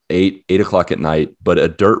 8 o'clock at night, but a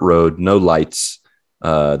dirt road, no lights.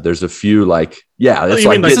 There's a few that's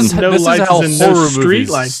like this is no lights and no street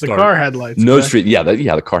lights. The car had lights. No street. Yeah.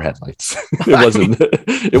 The car had lights.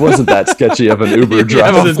 It wasn't that sketchy of an Uber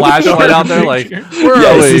driver. Have a flashlight out there. Like, where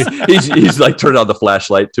are we? He's like turned on the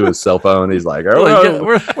flashlight to his cell phone. He's like,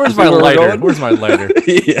 where's my lighter? Where's my lighter?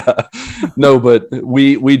 Yeah. No, but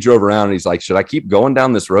we drove around, and he's like, should I keep going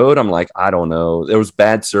down this road? I'm like, I don't know. There was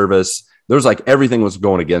bad service. There was like everything was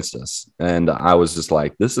going against us. And I was just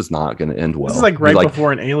like, this is not going to end well. This is like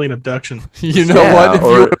before an alien abduction. You know what? If you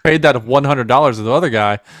would have paid that $100 to the other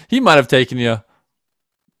guy, he might have taken you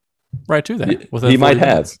right to that. He might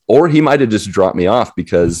have, or he might have just dropped me off,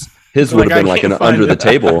 because His would have been like an under the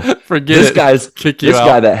table. Forget This it. guy's Kick you this out.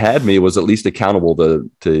 guy that had me was at least accountable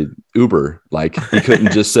to Uber. Like he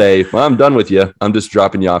couldn't just say, "Well, I'm done with you. I'm just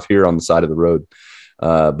dropping you off here on the side of the road."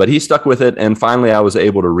 But he stuck with it, and finally, I was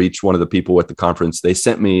able to reach one of the people at the conference. They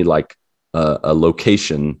sent me like a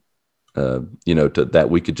location, that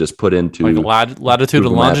we could just put into Like latitude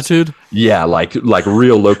Google and Maps. longitude. Yeah, like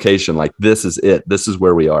real location. Like this is it. This is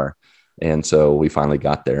where we are. And so we finally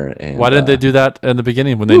got there. And Why didn't they do that in the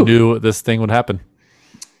beginning when they knew this thing would happen?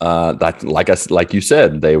 that like you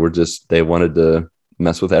said, they wanted to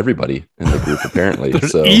mess with everybody in the group apparently. They're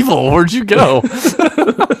So evil. Where'd you go?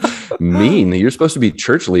 mean. You're supposed to be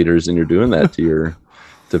church leaders and you're doing that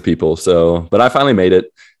to people. So, but I finally made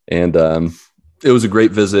it, and it was a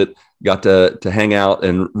great visit. Got to hang out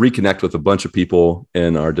and reconnect with a bunch of people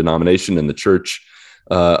in our denomination in the church.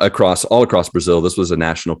 All across Brazil. This was a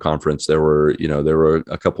national conference. There were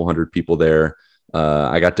a couple hundred people there.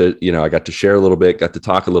 I got to share a little bit, got to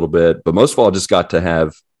talk a little bit, but most of all, just got to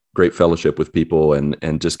have great fellowship with people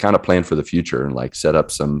and just kind of plan for the future and like set up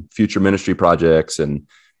some future ministry projects and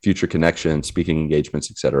future connections, speaking engagements,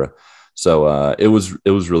 etc. So it was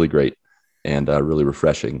really great and really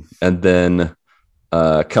refreshing. And then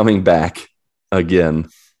coming back again,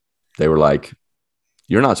 they were like,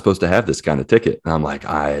 "You're not supposed to have this kind of ticket." And I'm like,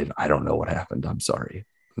 I don't know what happened. I'm sorry.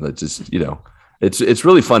 That just, it's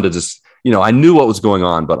really fun to just, I knew what was going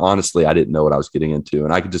on, but honestly, I didn't know what I was getting into,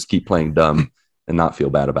 and I could just keep playing dumb and not feel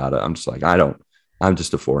bad about it. I'm just like, I'm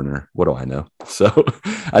just a foreigner. What do I know? So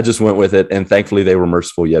I just went with it. And thankfully they were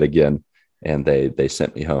merciful yet again. And they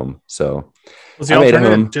sent me home. So Was the I made it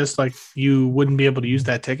alternative home. just like you wouldn't be able to use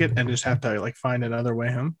that ticket and just have to like find another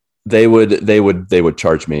way home? They would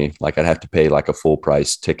charge me, like I'd have to pay like a full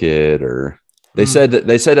price ticket, or they said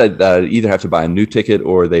I'd either have to buy a new ticket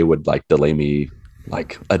or they would like delay me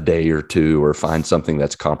like a day or two or find something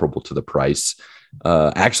that's comparable to the price.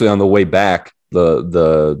 Actually, on the way back,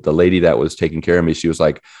 the lady that was taking care of me, she was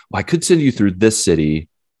like, "Well, I could send you through this city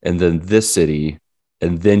and then this city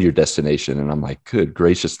and then your destination." And I'm like, "Good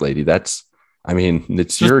gracious, lady,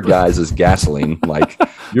 it's your guys' gasoline. Like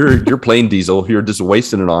your plain diesel. You're just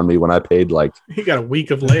wasting it on me when I paid like." He got a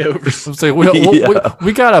week of layovers. I'm saying,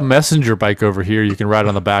 we got a messenger bike over here you can ride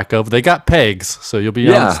on the back of. They got pegs, so you'll be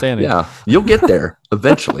understanding. Yeah, you'll get there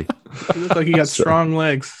eventually. You look like you got strong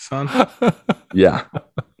legs, son. Yeah.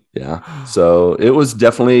 So it was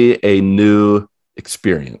definitely a new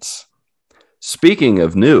experience. Speaking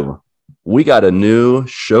of new, we got a new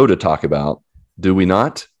show to talk about, do we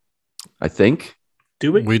not? I think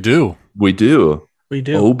Do we? We do. we do. We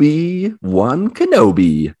do. Obi-Wan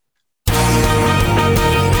Kenobi.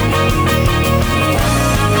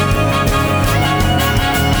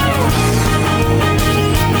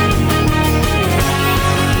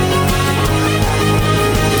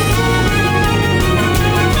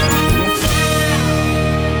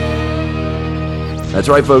 That's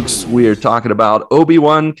right, folks. We are talking about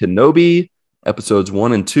Obi-Wan Kenobi, episodes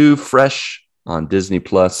 1 and 2, fresh on Disney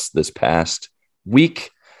Plus this past week.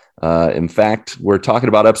 In fact, we're talking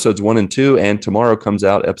about episodes 1 and 2, and tomorrow comes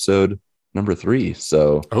out episode number 3.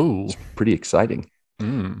 So it's pretty exciting.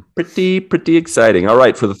 Pretty exciting. All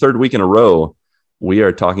right, for the third week in a row, we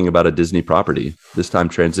are talking about a Disney property, this time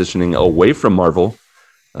transitioning away from Marvel.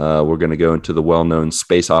 We're going to go into the well-known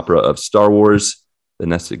space opera of Star Wars, the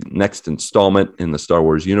next installment in the Star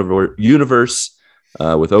Wars universe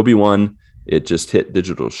with Obi-Wan. It just hit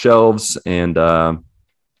digital shelves. And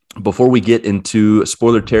before we get into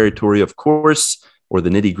spoiler territory, of course, or the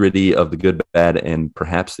nitty-gritty of the good, bad, and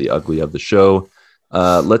perhaps the ugly of the show,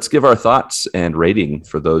 let's give our thoughts and rating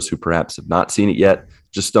for those who perhaps have not seen it yet,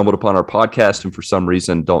 just stumbled upon our podcast and for some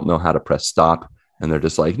reason don't know how to press stop. And they're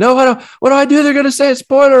just like, "No, I don't. What do I do? They're going to say a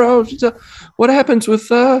spoiler. Oh, what happens with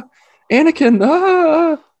Anakin?"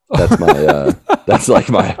 That's like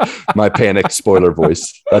my panic spoiler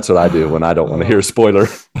voice. That's what I do when I don't want to hear a spoiler.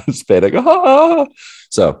 It's panic.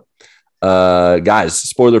 So, guys,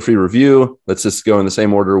 spoiler-free review. Let's just go in the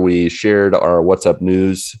same order we shared our What's Up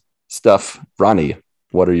News stuff. Ronnie,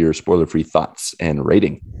 what are your spoiler-free thoughts and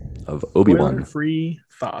rating of Obi-Wan? Spoiler-free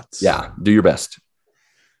thoughts. Yeah, do your best.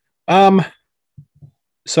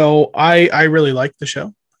 So I really like the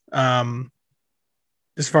show.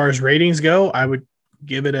 As far as ratings go, I would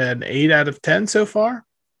give it an 8 out of 10 so far.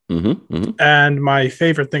 And my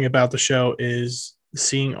favorite thing about the show is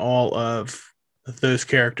seeing all of those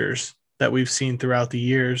characters that we've seen throughout the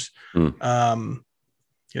years. It's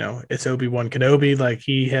Obi-Wan Kenobi. Like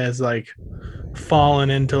he has like fallen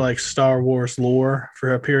into like Star Wars lore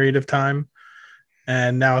for a period of time.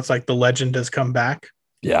 And now it's like the legend has come back.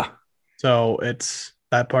 Yeah. So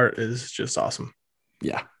that part is just awesome.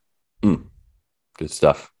 Yeah. Good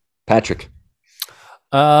stuff. Patrick.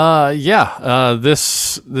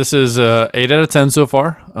 This is 8 out of 10 so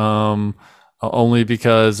far. Only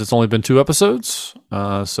because it's only been 2 episodes.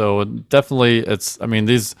 So definitely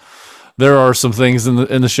there are some things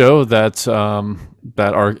in the show that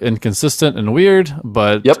are inconsistent and weird,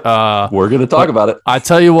 but Yep. We're going to talk about it. I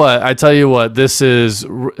tell you what, this is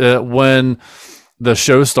when the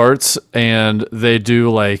show starts and they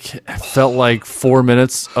do felt like 4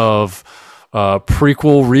 minutes of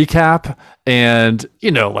prequel recap, and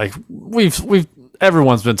we've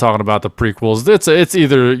everyone's been talking about the prequels. It's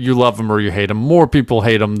either you love them or you hate them. More people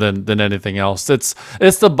hate them than anything else. It's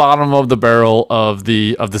the bottom of the barrel of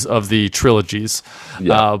the trilogies.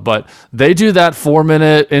 Yeah. But they do that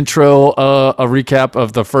 4-minute intro, a recap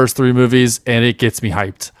of the first 3 movies, and it gets me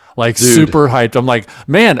hyped. Dude. Super hyped. I'm like,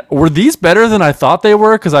 man, were these better than I thought they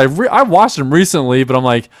were? Because I watched them recently, but I'm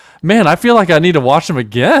like, man, I feel like I need to watch them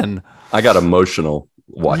again. I got emotional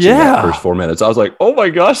watching that first 4 minutes. I was like, oh my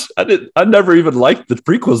gosh, I never even liked the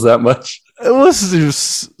prequels that much. It was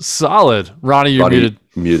just solid. Ronnie, you're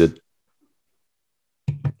muted.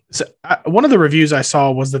 So one of the reviews I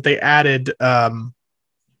saw was that they added,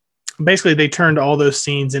 basically they turned all those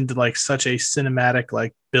scenes into such a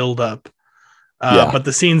cinematic build up. But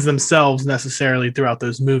the scenes themselves necessarily throughout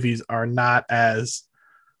those movies are not as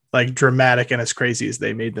dramatic and as crazy as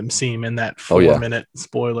they made them seem in that 4-minute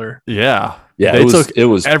spoiler. Yeah. It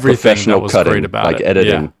was everything that was cutting, great about it.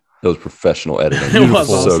 Editing. Yeah. It was professional editing. It was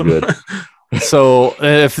awesome. So good. So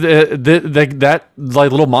if that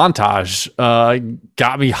little montage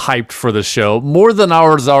got me hyped for the show more than I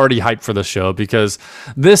was already hyped for the show, because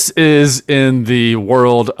this is in the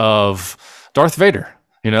world of Darth Vader.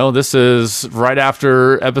 This is right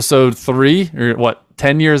after episode 3, or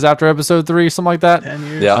 10 years after episode 3, something like that. 10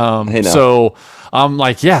 years. Yeah. So I'm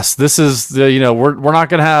like, yes, this is the, we're not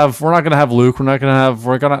gonna have Luke, we're not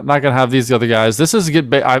gonna have these other guys. This is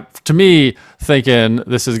to me thinking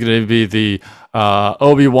this is gonna be the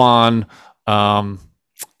Obi-Wan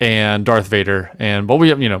and Darth Vader, but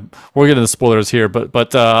we'll get into spoilers here,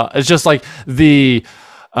 but it's just the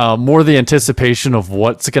more the anticipation of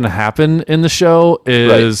what's going to happen in the show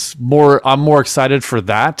is more. I'm more excited for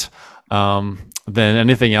that than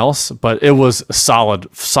anything else. But it was solid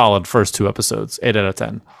first 2 episodes. 8 out of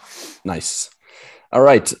 10. Nice. All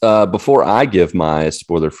right. Before I give my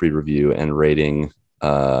spoiler-free review and rating,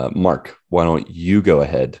 Mark, why don't you go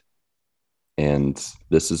ahead? And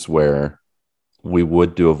this is where we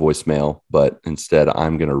would do a voicemail, but instead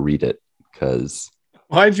I'm going to read it because.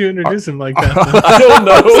 Why'd you introduce him like that? I don't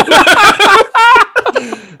know.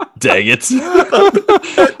 Dang it.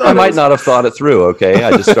 I might not have thought it through, okay?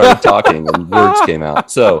 I just started talking and words came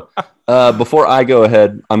out. So before I go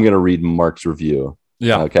ahead, I'm going to read Mark's review.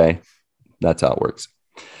 Yeah. Okay? That's how it works.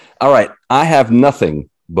 All right. I have nothing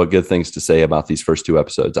but good things to say about these first 2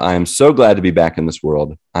 episodes. I am so glad to be back in this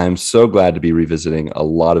world. I am so glad to be revisiting a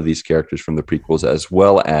lot of these characters from the prequels, as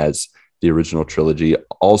well as the original trilogy,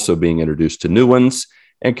 also being introduced to new ones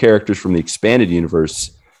and characters from the expanded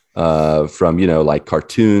universe, from,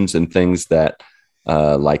 cartoons and things that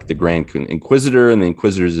like the Grand Inquisitor and the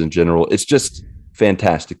Inquisitors in general. It's just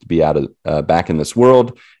fantastic to be back in this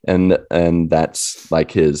world. And that's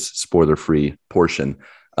his spoiler-free portion.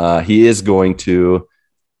 He is going to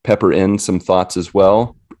pepper in some thoughts as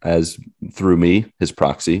well as through me, his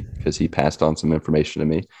proxy, because he passed on some information to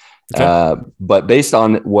me. Okay. But based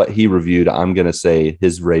on what he reviewed, I'm going to say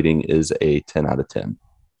his rating is a 10 out of 10.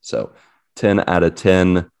 So 10 out of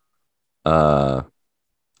 10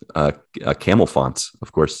 camel fonts,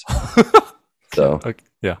 of course. So okay.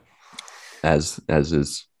 Yeah, as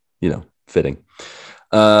is, fitting.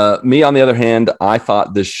 Me, on the other hand, I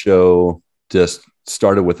thought this show just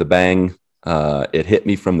started with a bang. It hit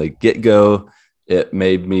me from the get-go. It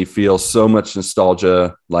made me feel so much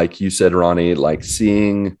nostalgia, like you said, Ronnie,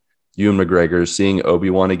 seeing Ewan McGregor, seeing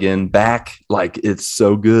Obi-Wan again back, it's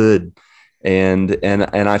so good. And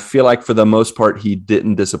I feel like for the most part, he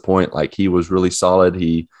didn't disappoint. He was really solid.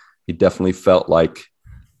 He definitely felt like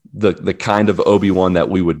the kind of Obi-Wan that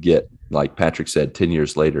we would get, like Patrick said, 10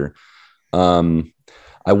 years later.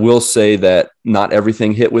 I will say that not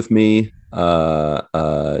everything hit with me.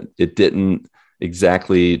 It didn't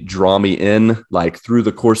exactly draw me in. Through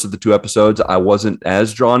the course of the 2 episodes, I wasn't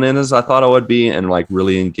as drawn in as I thought I would be, and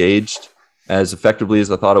really engaged as effectively as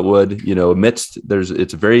I thought it would.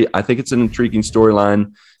 I think it's an intriguing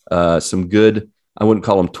storyline, some good, I wouldn't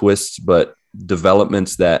call them twists, but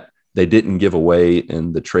developments that they didn't give away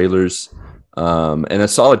in the trailers, and a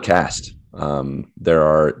solid cast. There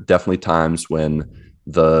are definitely times when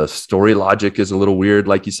the story logic is a little weird,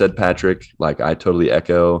 like you said, Patrick. I totally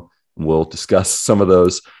echo. We'll discuss some of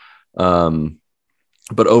those.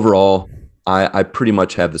 But overall, I pretty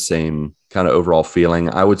much have the same kind of overall feeling.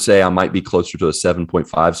 I would say I might be closer to a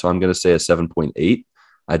 7.5, so I'm going to say a 7.8.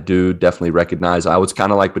 I do definitely recognize I was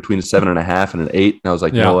kind of like between a 7.5 and an 8, and I was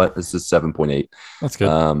like, you know what, this is 7.8. That's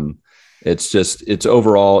good. It's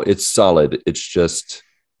overall, it's solid. It's just,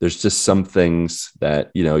 there's just some things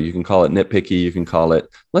that, you can call it nitpicky. You can call it,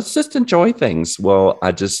 let's just enjoy things. Well,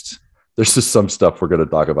 there's just some stuff we're going to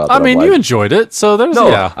talk about. I mean, you enjoyed it. So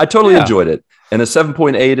I totally enjoyed it. And a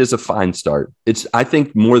 7.8 is a fine start. It's, I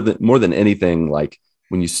think more than anything, like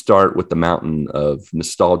when you start with the mountain of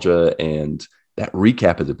nostalgia and that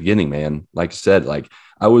recap at the beginning, man, like I said, like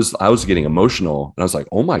I was getting emotional and I was like,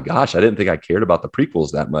 oh my gosh, I didn't think I cared about the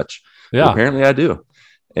prequels that much. Yeah. But apparently I do.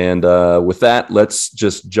 And with that, let's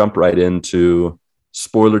just jump right into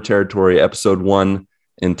spoiler territory, episode 1,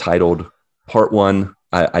 entitled Part 1.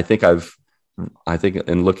 I think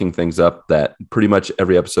in looking things up that pretty much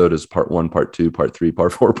every episode is part 1, part 2, part 3,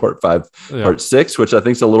 part 4, part 5, part 6, which I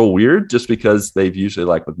think is a little weird just because they've usually,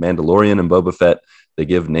 like with Mandalorian and Boba Fett, they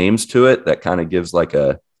give names to it that kind of gives like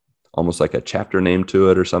almost like a chapter name to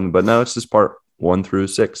it or something. But no, it's just part 1 through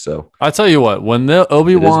 6. So I tell you what, when the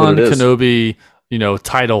Obi-Wan Kenobi,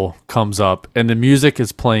 title comes up and the music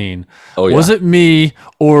is playing, was it me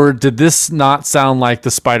or did this not sound like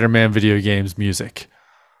the Spider-Man video games music?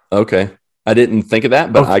 Okay. I didn't think of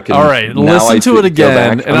that, but I can. All right, listen to it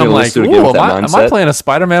again, and I'm like, am I playing a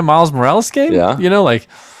Spider-Man Miles Morales game? Yeah, like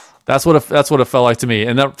that's what it felt like to me.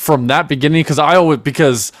 And from that beginning,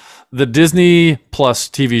 because the Disney Plus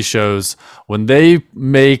TV shows, when they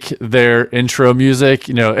make their intro music,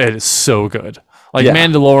 it is so good. Like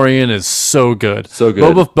Mandalorian is so good. So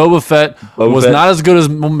good. Boba Fett was not as good as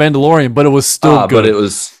Mandalorian, but it was still good. But it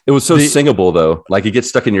was so singable though. Like it gets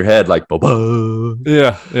stuck in your head, like Boba.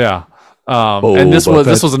 Yeah. And this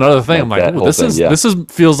was another thing. I'm like, this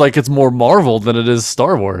feels like it's more Marvel than it is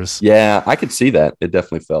Star Wars. Yeah, I could see that. It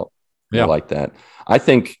definitely felt like that. I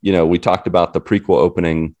think, we talked about the prequel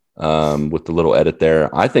opening with the little edit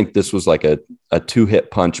there. I think this was like a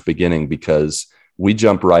 2-hit punch beginning because we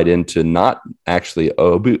jump right into not actually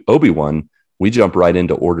Obi-Wan. We jump right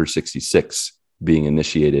into Order 66 being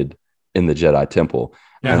initiated in the Jedi Temple.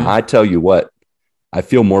 Yeah. And I tell you what, I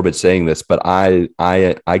feel morbid saying this, but I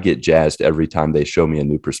get jazzed every time they show me a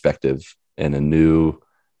new perspective and a new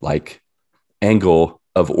like angle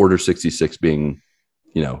of Order 66 being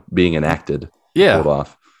enacted. Pulled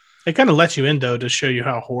off. It kind of lets you in though to show you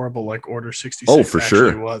how horrible like Order 66 for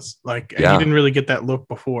sure was. Like you didn't really get that look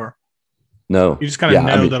before. No, you just kind of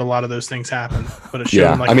know that a lot of those things happen. But it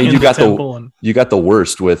showed like you got the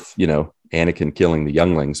worst with Anakin killing the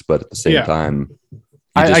younglings, but at the same time,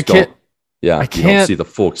 I can't. Yeah, you don't see the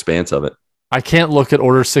full expanse of it. I can't look at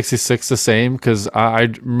Order 66 the same because I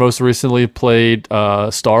most recently played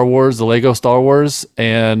Star Wars, the Lego Star Wars,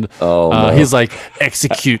 and he's like,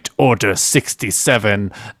 execute Order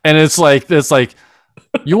 67. And it's like,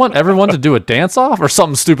 you want everyone to do a dance off or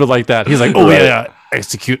something stupid like that. He's like,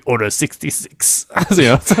 execute Order 66. I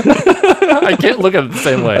can't look at it the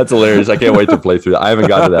same way. That's hilarious. I can't wait to play through that. I haven't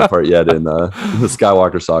gotten to that part yet in the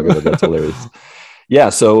Skywalker saga, but that's hilarious. Yeah,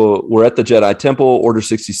 so we're at the Jedi Temple. Order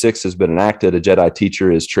 66 has been enacted. A Jedi teacher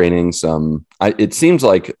is training it seems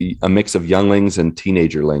like a mix of younglings and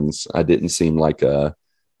teenagerlings. I didn't seem like a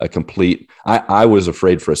complete... I was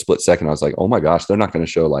afraid for a split second. I was like, oh my gosh, they're not going to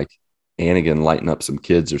show like Anakin lighting up some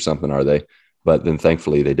kids or something, are they? But then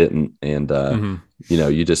thankfully they didn't. And,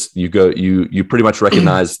 you pretty much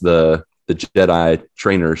recognize the Jedi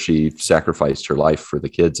trainer. She sacrificed her life for the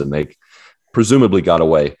kids and they presumably got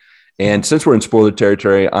away. And since we're in spoiler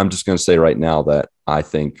territory, I'm just going to say right now that I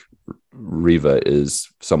think Reva is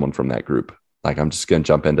someone from that group. Like, I'm just going to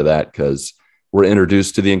jump into that because we're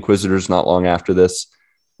introduced to the Inquisitors not long after this.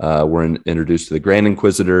 We're introduced to the Grand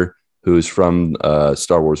Inquisitor, who's from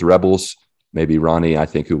Star Wars Rebels. Maybe Ronnie, I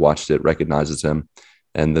think, who watched it, recognizes him.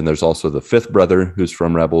 And then there's also the fifth brother, who's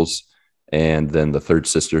from Rebels. And then the third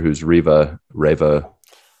sister, who's Reva,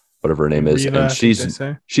 whatever her name is. Reva, and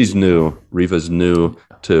she's new. Reva's new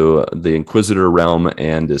to the Inquisitor realm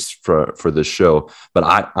and is for this show.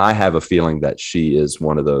 But I have a feeling that she is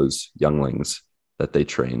one of those younglings that they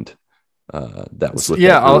trained. That was with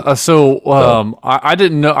I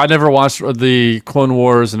didn't know. I never watched the Clone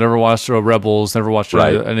Wars. I never watched Rebels. Never watched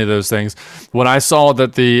any of those things. When I saw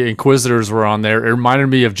that the Inquisitors were on there, it reminded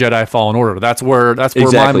me of Jedi Fallen Order. That's where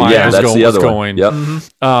my mind was going. Yep.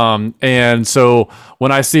 And so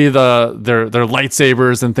when I see their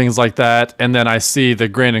lightsabers and things like that, and then I see the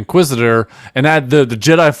Grand Inquisitor and the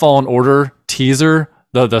Jedi Fallen Order teaser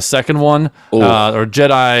the second one, or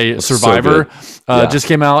Jedi That's so Survivor, good. Yeah. just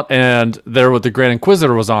came out, and there with the Grand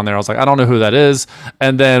Inquisitor was on there. I was like, I don't know who that is.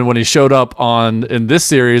 And then when he showed up in this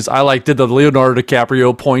series, I like did the Leonardo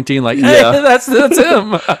DiCaprio pointing, like, hey, Yeah. that's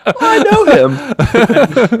him. I know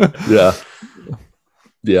him. Yeah.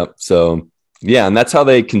 Yeah. So, yeah. And that's how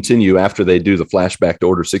they continue after they do the flashback to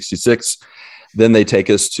Order 66. Then they take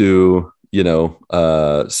us to,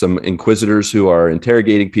 some Inquisitors who are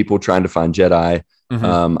interrogating people, trying to find Jedi.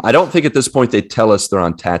 Mhm. I don't think at this point they tell us they're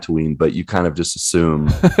on Tatooine, but you kind of just assume,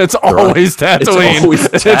 It's always Tatooine. It's always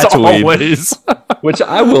Tatooine. It's always. which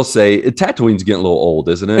I will say, Tatooine's getting a little old,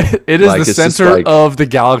 isn't it? It is Like, the it's just center like- of the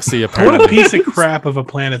galaxy, What apparently. a piece of crap of a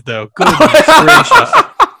planet, though. Goodness gracious.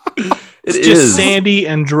 It It's just is. sandy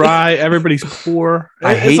and dry. Everybody's poor.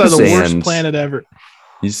 I It's hate like the worst sand. planet ever.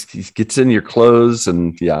 He gets in your clothes,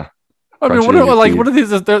 and yeah. I mean, crunching in your teeth. what are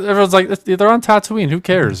these? Everyone's like, they're on Tatooine. Who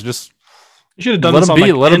cares? Just You should have done Let this them on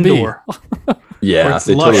be, like let them be. Endor. Yeah, it's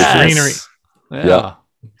they lush totally greenery. Yeah. Yeah.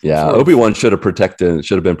 Yeah, Sort of. Obi-Wan should have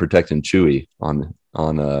been protecting Chewie on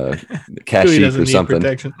Chewie Kashyyyk doesn't or need something.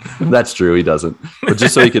 protection. That's true, he doesn't. But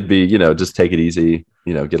just so he could be, just take it easy,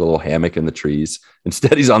 get a little hammock in the trees.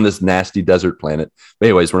 Instead, he's on this nasty desert planet. But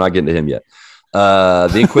anyways, we're not getting to him yet.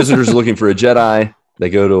 The Inquisitors are looking for a Jedi. They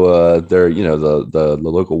go to the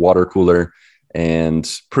local water cooler, and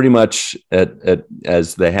pretty much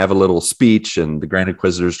as they have a little speech, and the Grand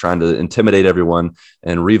Inquisitor's trying to intimidate everyone,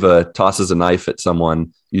 and Reva tosses a knife at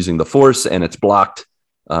someone using the Force, and it's blocked.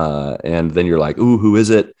 And then you're like, ooh, who is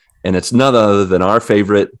it? And it's none other than our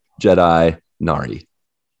favorite Jedi, Nari.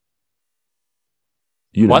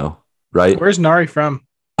 You What? know, right? Where's Nari from?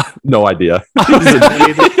 No idea.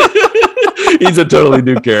 He's a totally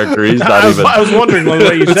new character. He's not even. I was wondering the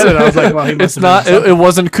way you said it. I was like, well, he must It's have been not. It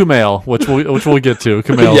wasn't Kumail, which we'll get to.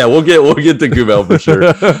 Kumail. Yeah, we'll get to Kumail for sure.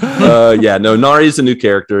 No, Nari's a new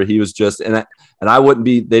character. He was just and I wouldn't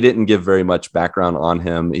be. They didn't give very much background on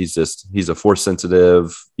him. He's a Force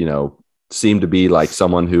sensitive. Seemed to be like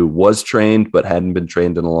someone who was trained but hadn't been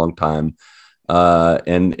trained in a long time.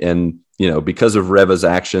 And because of Reva's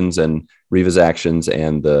actions and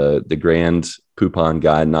the Grand Poupon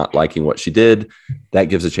guy not liking what she did, that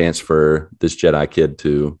gives a chance for this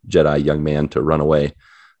Jedi young man to run away.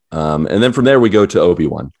 And then from there we go to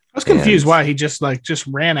Obi-Wan. I was confused why he just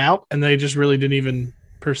ran out and they just really didn't even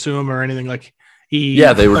pursue him or anything. Like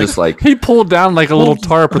they were just like, He pulled down like a little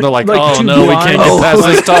tarp, and they're like, like "Oh two no, we can't get blinds. past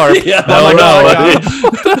this tarp." Yeah, Oh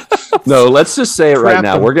my God. no, let's just say it right Trap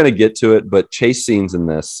now. them. We're going to get to it, but chase scenes in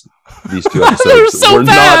these two episodes so were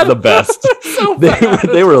bad. not the best. So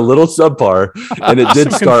They were a little subpar, and it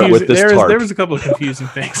did Some start with confusing- this tarp. there was a couple of confusing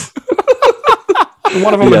things.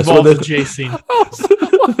 One of them Yes, involved well, the J scene.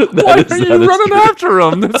 Why is- are you that is running true. after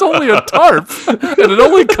him? It's only a tarp, and it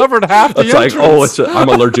only covered half the It's like, entrance. I'm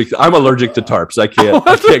allergic. I'm allergic to tarps. I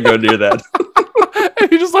can't go near that. And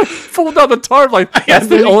he just like pulled down the tarp, like Yeah, that's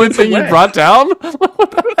then the he only gets thing you away. brought down.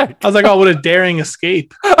 What the heck? I was like, oh, what a daring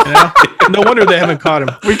escape. You know? No wonder they haven't caught him.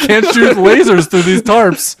 We can't shoot lasers through these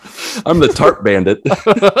tarps. I'm the tarp bandit.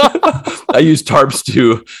 I use tarps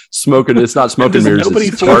to smoke it. It's not smoke and Does mirrors. nobody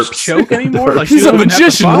It's force tarps. choke anymore? Like, He's you a don't even have to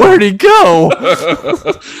magician. follow. Where'd he go?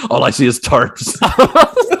 All I see is tarps.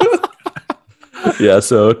 Yeah,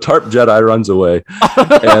 so Tarp Jedi runs away,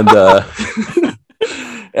 and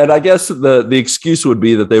and I guess the excuse would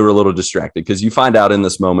be that they were a little distracted, because you find out in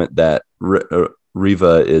this moment that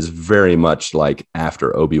Reva is very much like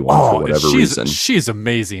after Obi-Wan for whatever reason. She's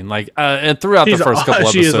amazing. Like, and throughout the She's first couple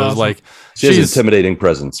she is episodes, awesome. like She has intimidating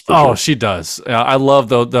presence. For oh, sure. she does. I love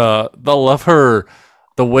the love her,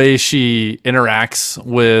 the way she interacts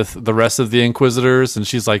with the rest of the Inquisitors, and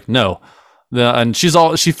she's like, no, and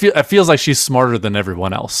it feels like she's smarter than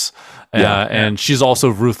everyone else, and she's also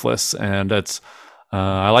ruthless, and it's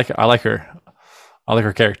I like her. I like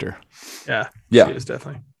her character. Yeah. Yeah. She is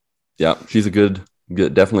definitely. Yeah, she's a good,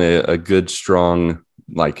 definitely a good, strong,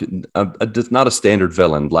 like not a standard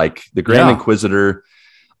villain. Like the Grand Inquisitor,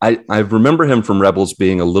 I remember him from Rebels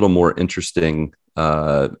being a little more interesting,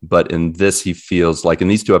 but in this, he feels like in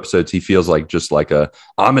these two episodes, he feels like just like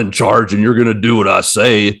I'm in charge and you're gonna do what I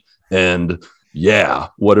say, and yeah,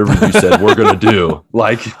 whatever you said, we're gonna do.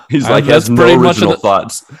 Like he's like That's has no pretty much original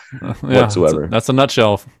thoughts Yeah, whatsoever. That's a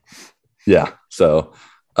nutshell. Yeah. So,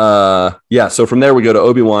 so from there we go to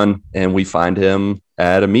Obi-Wan, and we find him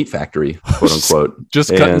at a meat factory, quote unquote. Just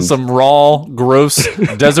cutting And- some raw, gross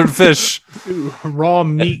desert fish. Ooh, raw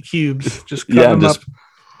meat cubes. Just cut them just up.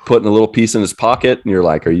 putting a little piece in his pocket, and you're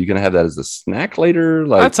like, "Are you gonna have that as a snack later?"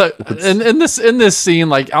 Like, in this scene,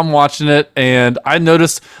 like I'm watching it, and I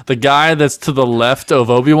noticed the guy that's to the left of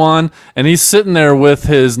Obi-Wan, and he's sitting there with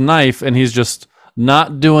his knife, and he's just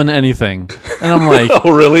not doing anything. And I'm like,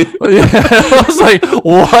 Oh, really? I was like,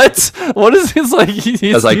 what? What is this? Like,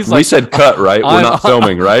 I was like, we said cut, right? We're not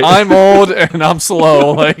filming, right? I'm old and I'm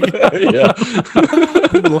slow. Like, Yeah.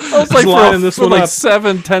 I was like, lining this for one like up.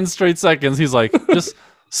 7-10 straight seconds, he's like, just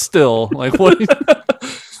still. Like, what?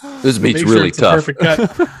 This meat's Make sure really it's a tough. perfect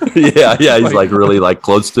cut. Yeah, he's like really like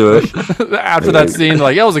close to it. After that scene,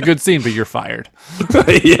 like, that was a good scene, but you're fired.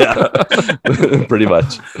 Yeah, pretty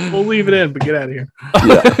much. We'll leave it in, but get out of here.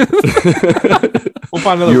 Yeah. We'll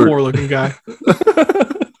find another poor-looking guy.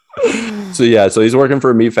 So he's working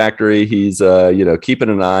for a meat factory. He's keeping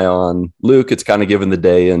an eye on Luke. It's kind of given the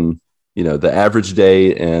day and the average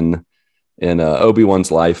day in Obi-Wan's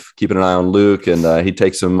life, keeping an eye on Luke, and he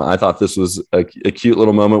takes him. I thought this was a cute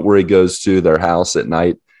little moment where he goes to their house at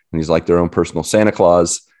night and he's like their own personal Santa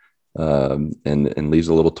Claus, and leaves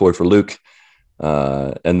a little toy for Luke.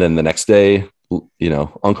 And then the next day,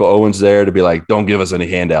 Uncle Owen's there to be like, "Don't give us any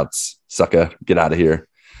handouts, sucker. Get out of here."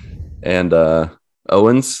 And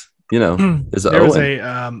Owens, is There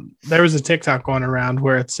Owen. was a TikTok going around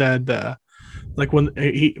where it said like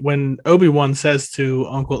when Obi-Wan says to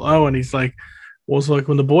Uncle Owen, he's like, well, it's like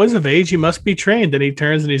when the boy's of age, he must be trained. And he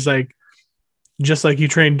turns and he's like, just like you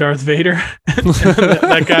trained Darth Vader. And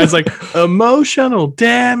that guy's like, emotional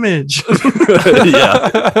damage.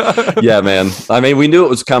 Yeah, man. I mean, we knew it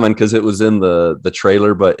was coming because it was in the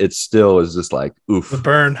trailer, but it still is just like, oof. The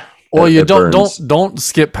burn. Well, you It don't burns. don't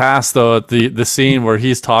skip past the scene where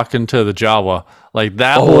he's talking to the Jawa. Like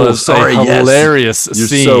that was a yes. hilarious You're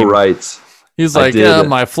scene. so right. He's I like, did. yeah,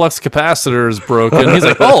 my flux capacitor is broken. He's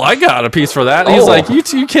like, oh, I got a piece for that. And he's Oh. like,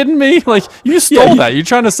 you kidding me? Like, you stole that. You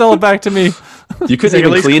trying to sell it back to me? You couldn't Like, at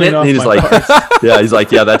even least clean it. clean And he's off like, my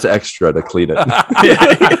yeah, that's extra to clean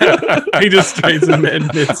it. He just straightens him and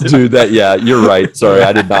admits it. Dude, you're right. Sorry,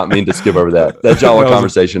 I did not mean to skip over that. That Jawa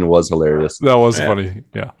conversation was hilarious. That was Yeah. funny.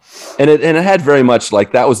 Yeah. And it had very much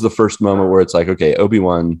like that was the first moment where it's like, okay,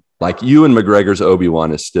 Obi-Wan, like Ewan McGregor's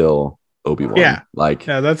Obi-Wan is still Obi-Wan. Yeah. Like,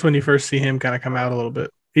 Yeah, that's when you first see him kind of come out a little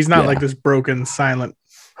bit. He's not Yeah. like this broken, silent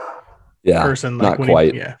yeah, person. Like not when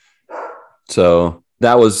quite. Yeah. So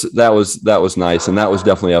that was nice. And that was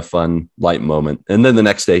definitely a fun light moment. And then the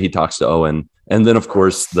next day he talks to Owen. And then of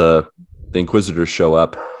course the Inquisitors show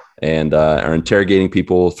up and are interrogating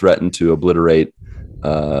people, threaten to obliterate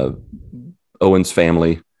Owen's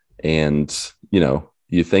family. And,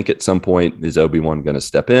 you think at some point, is Obi-Wan going to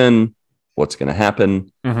step in? What's going to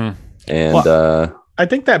happen? Mm-hmm. And I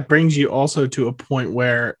think that brings you also to a point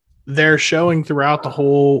where they're showing throughout the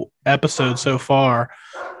whole episode so far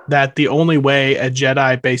that the only way a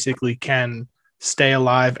Jedi basically can stay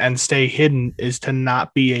alive and stay hidden is to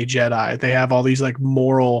not be a Jedi. They have all these like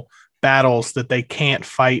moral battles that they can't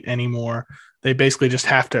fight anymore. They basically just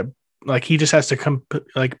have to, like, he just has to come,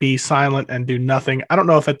 like, be silent and do nothing. I don't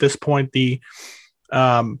know if at this point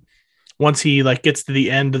once he like gets to the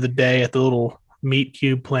end of the day at the little meat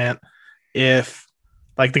cube plant, if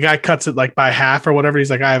like the guy cuts it like by half or whatever, he's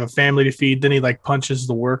like, I have a family to feed. Then he like punches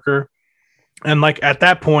the worker. And like at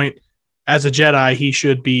that point, as a Jedi, he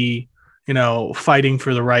should be, fighting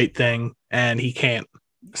for the right thing, and he can't.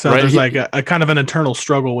 So Right. there's like a kind of an internal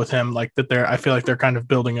struggle with him, like that I feel like they're kind of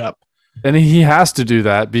building up. And he has to do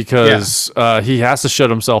that because he has to shut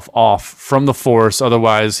himself off from the Force.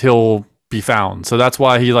 Otherwise, he'll be found. So that's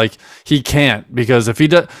why he can't, because if he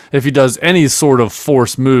does any sort of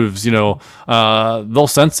Force moves, they'll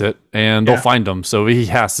sense it and they'll find him. So he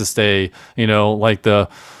has to stay, like the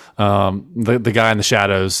guy in the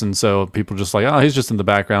shadows. And so people just like, oh, he's just in the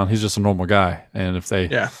background. He's just a normal guy. And if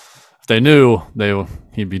they knew,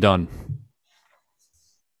 he'd be done.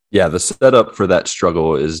 yeah, the setup for that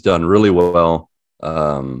struggle is done really well.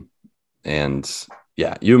 And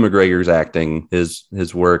yeah, Ewan McGregor's acting,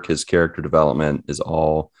 his work, his character development is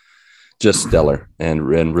all just stellar and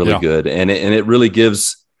really good. And it really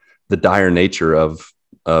gives the dire nature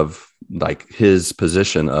of like his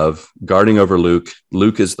position of guarding over Luke.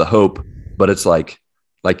 Luke is the hope, but it's like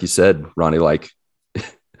you said, Ronnie, like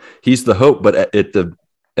he's the hope, but at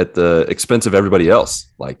the expense of everybody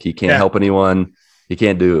else. Like he can't help anyone. He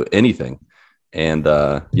can't do anything. And,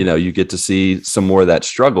 you get to see some more of that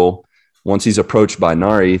struggle once he's approached by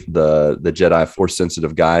Nari, the Jedi Force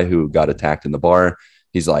sensitive guy who got attacked in the bar.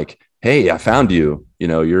 He's like, hey, I found you.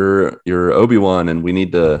 You're Obi-Wan, and we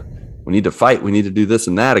need to fight. We need to do this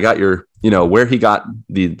and that. I got your, where he got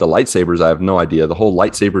the lightsabers. I have no idea. The whole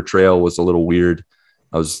lightsaber trail was a little weird.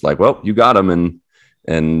 I was like, well, you got them.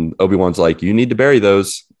 And Obi-Wan's like, you need to bury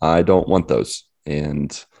those. I don't want those. And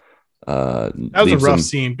That was a rough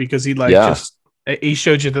scene because he just he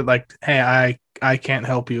showed you that like, hey, I can't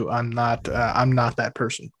help you. I'm not that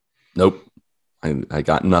person. Nope. I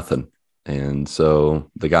got nothing. And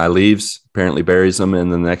so the guy leaves, apparently buries him,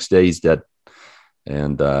 and the next day he's dead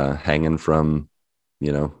and hanging from,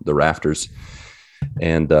 the rafters.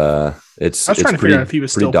 And it's I was trying to figure out if he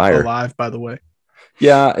was still dire. alive, by the way.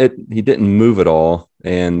 Yeah, he didn't move at all.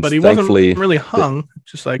 And But he thankfully, wasn't really hung,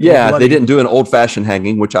 just like they didn't do an old-fashioned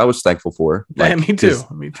hanging, which I was thankful for. Yeah, me too.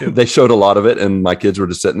 They showed a lot of it, and my kids were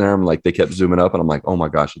just sitting there. I'm like, they kept zooming up, and I'm like, oh my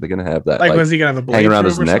gosh, are they going to have that? Like, was he going to have a blade hanging around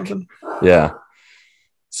his neck? Something? Yeah.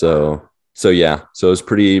 So it was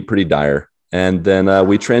pretty dire. And then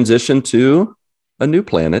we transitioned to a new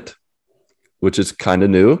planet, which is kind of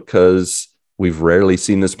new because we've rarely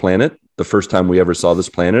seen this planet. The first time we ever saw this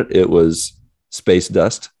planet, it was space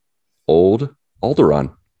dust. Old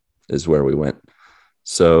Alderaan is where we went.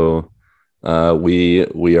 So we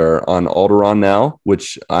are on Alderaan now,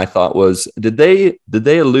 which I thought was. Did they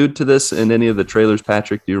allude to this in any of the trailers,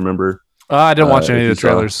 Patrick? Do you remember? I didn't watch any of the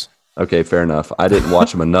trailers. Okay, fair enough. I didn't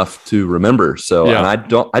watch them enough to remember. So, Yeah.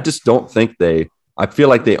 and I just don't think I feel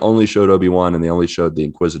like they only showed Obi-Wan and they only showed the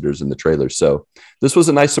Inquisitors in the trailers. So this was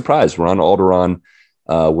a nice surprise. We're on Alderaan.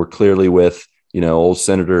 We're clearly with, old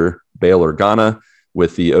Senator Bail Organa,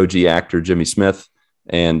 with the OG actor Jimmy Smith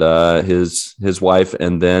and his wife,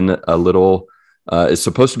 and then a little it's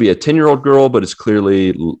supposed to be a 10-year-old girl, but it's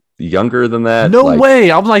clearly younger than that. No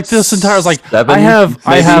way! I'm like this entire like 7, I have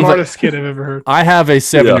Smartest kid I've ever heard. I have a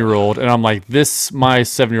 7-year-old, and I'm like my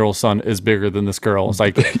 7-year-old son is bigger than this girl. It's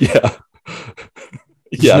like yeah.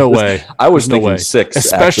 There's no way. I was There's thinking 6,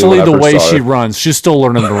 especially the way she runs. She's still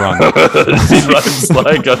learning to run. She runs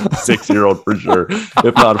like a 6-year-old for sure,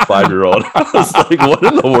 if not a 5-year-old. I was like, what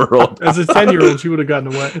in the world? As a 10-year-old, she would have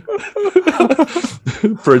gotten away.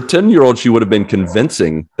 For a 10-year-old, she would have been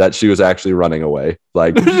convincing that she was actually running away.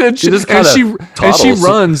 Like she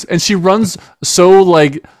runs so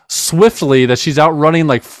like swiftly that she's outrunning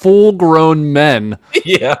like full-grown men.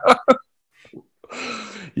 Yeah.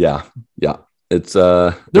 Yeah. It's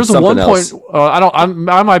there's a one point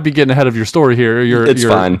I might be getting ahead of your story here. It's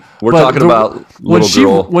fine. We're talking about when she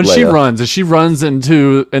Leia. runs and she runs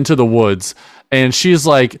into the woods and she's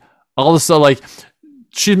like all of a sudden like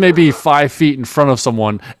she's maybe 5 feet in front of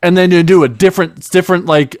someone and then you do a different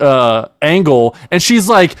like angle and she's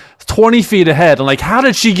like 20 feet ahead. And like, how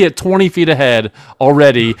did she get 20 feet ahead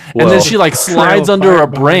already? And then she like slides under a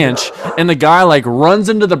branch and the guy like runs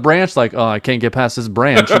into the branch like, oh, I can't get past this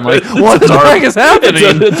branch. I'm like, what the heck is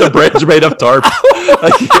happening? It's a branch made of tarp.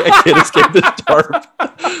 I can't escape this tarp.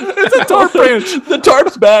 It's a tarp branch. The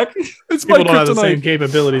tarp's back. It's People don't have the same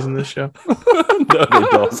capabilities in this show. No, they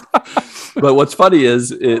don't. But what's funny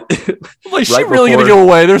is like she's really gonna go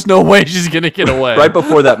away. There's no way she's gonna get away. Right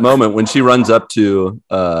before that moment when she runs up to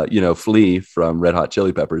Flea from Red Hot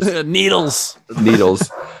Chili Peppers. Needles.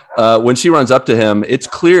 When she runs up to him, it's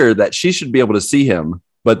clear that she should be able to see him,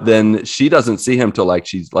 but then she doesn't see him till like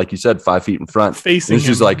she's like you said 5 feet in front, facing and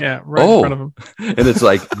she's him. like, right in front of him. And it's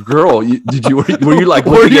like, girl, were you like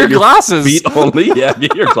where are looking your at your glasses? feet only? Yeah,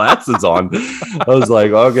 get your glasses on. I was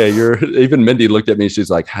like, okay, even Mindy looked at me.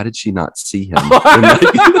 She's like, how did she not see him?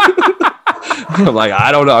 I'm like,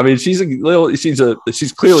 I don't know. I mean, she's clearly a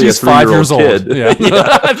 3-year-old 5 years kid. Old. Yeah.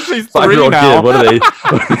 She's 5-year-old now. kid. What are they?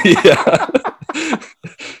 Yeah.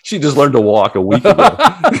 She just learned to walk a week ago.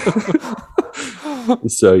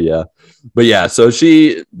 So yeah. But yeah, so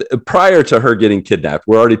she, prior to her getting kidnapped,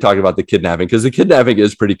 we're already talking about the kidnapping because the kidnapping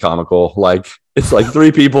is pretty comical. Like, it's like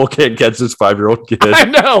 3 people can't catch this 5-year-old kid. I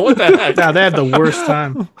know. What the heck? Nah, they had the worst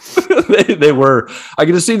time. They were. I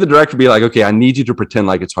could just see the director be like, okay, I need you to pretend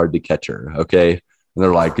like it's hard to catch her. Okay. And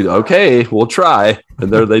they're like, okay, we'll try.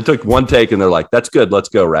 And they took one take and they're like, that's good. Let's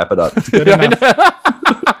go. Wrap it up. Good enough.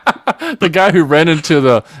 The guy who ran into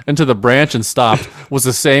the branch and stopped was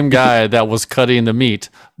the same guy that was cutting the meat,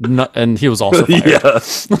 and he was also fired. Yeah,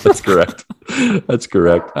 that's correct. That's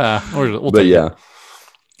correct. We'll but yeah,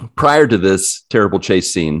 prior to this terrible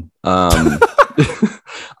chase scene,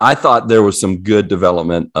 I thought there was some good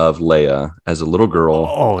development of Leia as a little girl.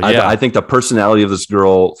 Oh yeah, I think the personality of this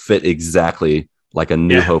girl fit exactly like a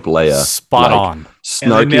New Hope Leia. Spot on.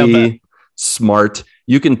 Snarky, smart.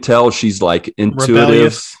 You can tell she's like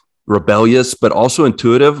intuitive. Rebellious, but also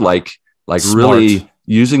intuitive, like smart. Really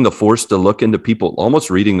using the Force to look into people, almost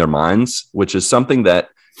reading their minds, which is something that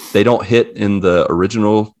they don't hit in the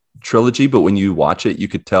original trilogy. But when you watch it, you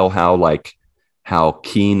could tell how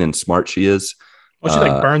keen and smart she is. Well, she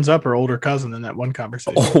burns up her older cousin in that one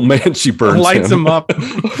conversation. Oh man, she burns lights him up.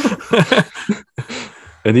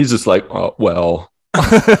 And he's just like, oh, well.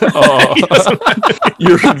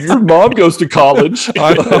 Your mom goes to college.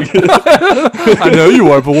 I know you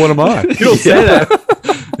are, but what am I? You don't say that.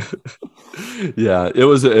 Yeah, it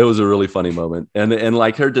was a really funny moment, and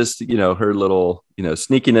like her just her little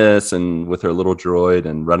sneakiness and with her little droid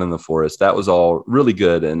and running the forest, that was all really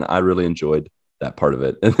good, and I really enjoyed that part of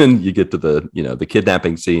it. And then you get to the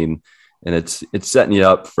kidnapping scene, and it's setting you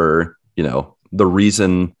up for the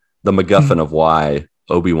reason, the MacGuffin of why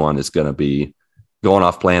Obi-Wan is going to be going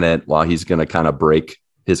off planet, while he's going to kind of break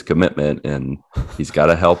his commitment, and he's got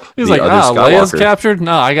to help. He's the like, other Leia's Skywalker. captured.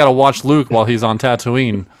 No, I got to watch Luke while he's on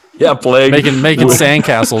Tatooine. Yeah, playing making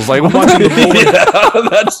sandcastles. Like, yeah,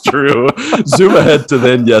 that's true. Zoom ahead to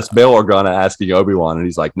then, yes, Bail Organa asking Obi-Wan, and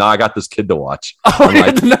he's like, "Nah, I got this kid to watch."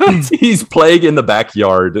 He's playing in the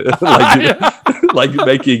backyard, like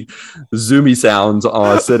making zoomy sounds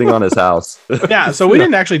sitting on his house. Yeah, so we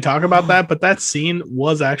didn't actually talk about that, but that scene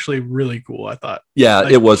was actually really cool, I thought. Yeah,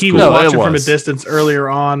 Like, it was. He cool. was watching from a distance earlier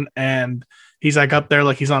on, and he's like up there,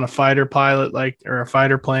 like he's on a fighter pilot, or a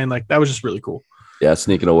fighter plane. Like that was just really cool. Yeah,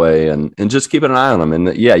 sneaking away and just keeping an eye on him.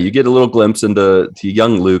 And yeah, you get a little glimpse into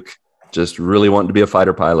young Luke just really wanting to be a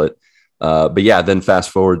fighter pilot. But yeah, then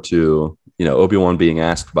fast forward to, Obi-Wan being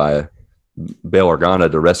asked by Bail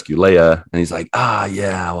Organa to rescue Leia. And he's like,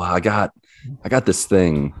 yeah, well, I got this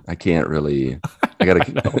thing. I can't really, I got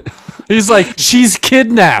to. He's like, she's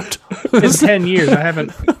kidnapped. In 10 years, I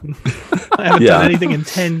haven't done anything in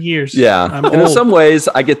 10 years. Yeah. I'm and in old. some ways,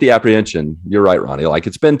 I get the apprehension. You're right, Ronnie. Like,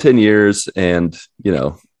 it's been 10 years and,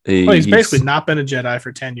 he's basically not been a Jedi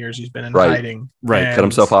for 10 years. He's been in hiding. Right. And cut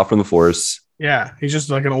himself off from the Force. Yeah. He's just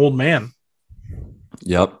like an old man.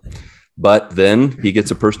 Yep. But then he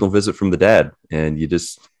gets a personal visit from the dad, and you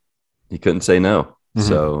couldn't say no. Mm-hmm.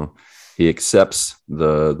 So he accepts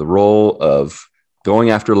the role of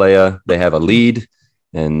going after Leia. They have a lead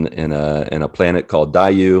in a planet called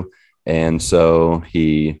Dayu. And so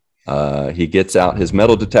he gets out his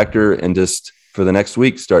metal detector and just for the next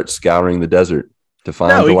week starts scouring the desert to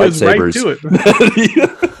find the lightsabers.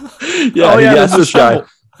 Right he asks this guy.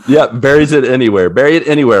 Yeah, buries it anywhere. Bury it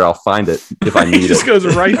anywhere. I'll find it if I need he just it.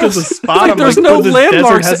 goes right to the spot. Like, there's no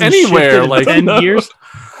landmarks anywhere. Like 10 years.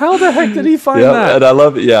 How the heck did he find that? And I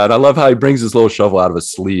love how he brings his little shovel out of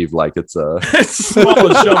his sleeve like it's a small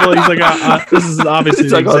shovel. He's like, this is obviously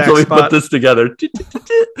it's the like, exact so we spot. put this together.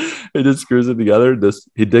 He just screws it together.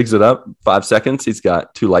 He digs it up. 5 seconds. He's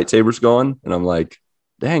got 2 lightsabers going, and I'm like,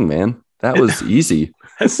 dang man, that was easy.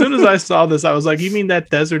 As soon as I saw this, I was like, you mean that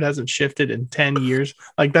desert hasn't shifted in 10 years?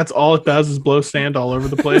 Like, that's all it does is blow sand all over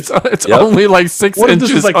the place. It's only like 6 What if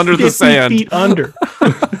this inches was like under 50 the sand. feet under?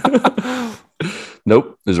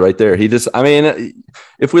 Nope, it's right there.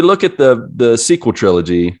 If we look at the sequel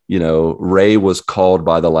trilogy, Rey was called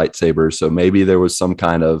by the lightsaber, so maybe there was some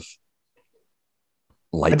kind of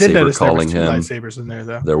lightsaber calling him. Lightsabers in there,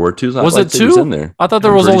 though. There were 2 Was it lightsabers 2? in there. I thought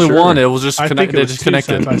there I'm was pretty only sure. one. It was just I think it they was just 2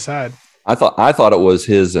 connected. side by side. I thought it was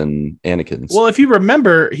his and Anakin's. Well, if you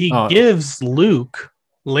remember, he gives Luke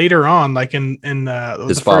later on, like in the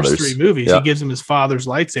His first father's. 3 movies, Yep. he gives him his father's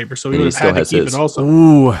lightsaber, so he And he would have had to still keep has it his. also.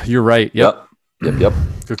 Ooh, you're right. Yep. Yep.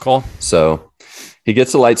 Good call. So he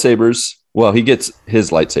gets the lightsabers. Well, he gets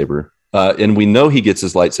his lightsaber. And we know he gets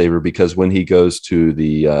his lightsaber because when he goes to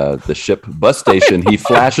the ship bus station, he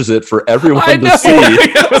flashes it for everyone to see.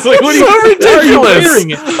 I was like, what So ridiculous. Are you wearing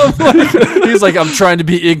it? He's like, I'm trying to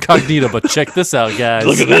be incognito, but check this out, guys.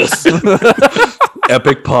 Look at this.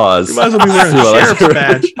 Epic pause. You might as well be wearing a sheriff's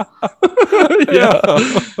badge.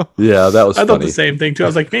 Yeah, that was I thought funny. the same thing too. I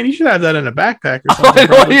was like, man, you should have that in a backpack or something.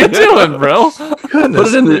 What are you doing, bro?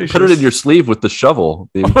 Goodness Put it in your sleeve with the shovel.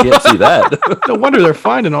 You can't see that. No wonder they're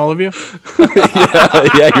finding all of you.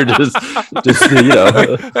 yeah, you're just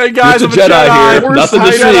Hey guys, There's I'm a Jedi here. Worst Nothing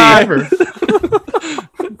to Jedi see. ever.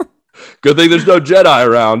 Good thing there's no Jedi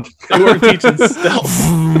around. They weren't teaching stealth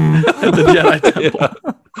at the Jedi Temple.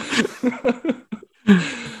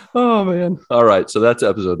 Oh man! All right, so that's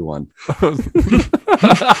episode 1.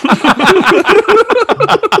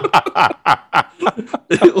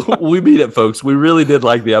 We mean it, folks. We really did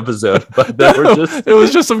like the episode, but there were just it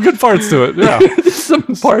was just some good parts to it. Yeah. some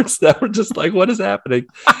parts that were just like, "What is happening?"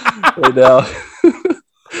 right now?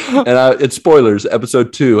 And spoilers.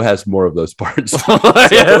 Episode 2 has more of those parts. So,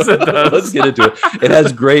 Yes, it does. Let's get into it. It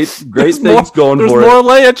has great things going There's for more it.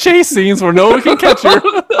 Leia chase scenes where no one can catch her.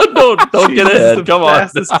 Don't get ahead. Come on.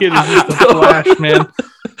 This kid is just a flash, man.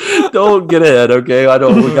 Don't get ahead, okay?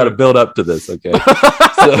 We got to build up to this, okay?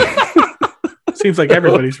 So, Seems like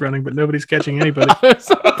everybody's running, but nobody's catching anybody. What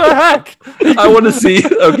the heck? I want to see.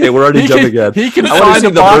 Okay, we're already jumping ahead. He can I wanna find see a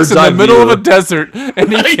the box bird's in eye the middle view. of a desert, and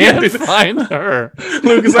he Yeah, can't dude. find her.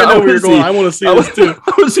 Lucas, I know where you're going. I want to see this too.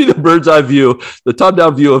 I want to see the bird's eye view, the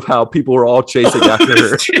top-down view of how people were all chasing after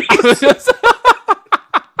her.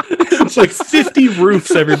 It's like 50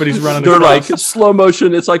 roofs everybody's running They're across. like slow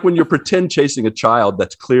motion. It's like when you're pretend chasing a child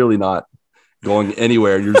that's clearly not going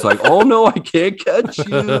anywhere. You're just like, oh no, I can't catch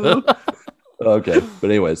you. Okay. But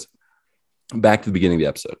anyways, back to the beginning of the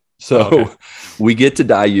episode. So we get to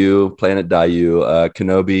Dayu, planet Dayu.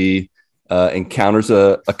 Kenobi encounters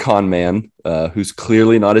a con man who's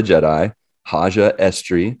clearly not a Jedi, Haja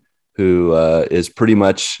Estri, who is pretty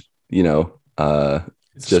much,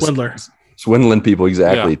 just Swindler. swindling people,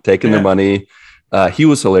 exactly, taking their money. He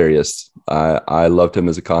was hilarious. I loved him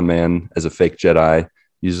as a con man, as a fake Jedi.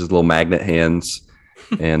 Uses little magnet hands.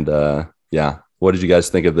 And what did you guys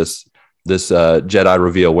think of this Jedi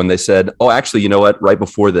reveal when they said, oh, actually, you know what? Right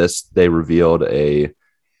before this, they revealed a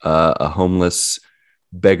homeless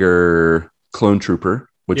beggar clone trooper.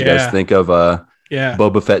 What you guys think of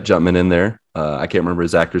Boba Fett jumping in there? I can't remember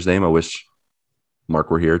his actor's name. I wish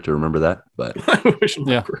Mark were here to remember that, but I wish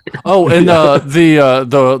Mark were here. Oh, and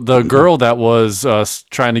the girl that was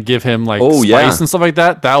trying to give him like spice and stuff like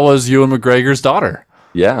that, that was Ewan McGregor's daughter.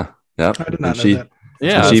 Yeah. I did not know that.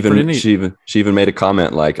 Yeah, she even made a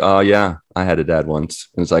comment like, "Oh yeah, I had a dad once,"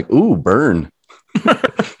 and it's like, "Ooh, burn!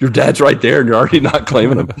 Your dad's right there, and you're already not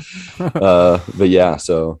claiming him." But yeah,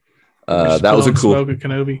 so that was a cool smoke at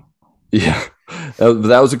Kenobi. Yeah,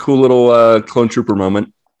 that was a cool little clone trooper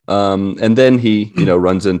moment. And then he,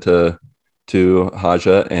 runs into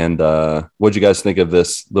Haja, and what'd you guys think of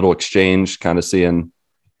this little exchange? Kind of seeing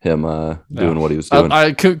him doing what he was doing.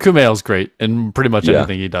 Kumail's great in pretty much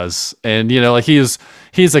anything he does, and like he's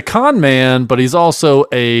a con man, but he's also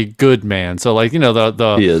a good man. So like he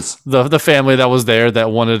is the family that was there that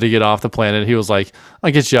wanted to get off the planet. He was like, "I'll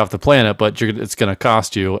get you off the planet, but it's going to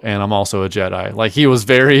cost you, and I'm also a Jedi." Like he was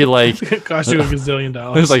very like, It cost you $1 gazillion.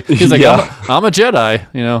 he's like, I'm a Jedi.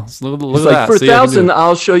 Look He's at like, that. for See, $1,000,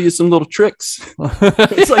 I'll show you some little tricks.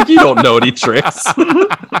 It's like, you don't know any tricks.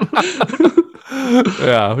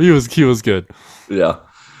 Yeah, he was good. Yeah.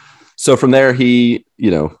 So from there, he,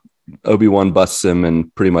 Obi-Wan busts him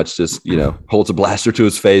and pretty much just, holds a blaster to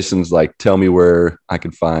his face and is like, tell me where I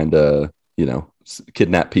can find,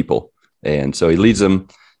 kidnap people. And so he leads him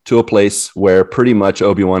to a place where pretty much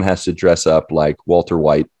Obi-Wan has to dress up like Walter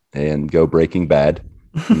White and go Breaking Bad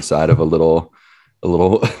inside of a little,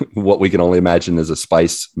 what we can only imagine is a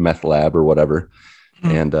spice meth lab or whatever.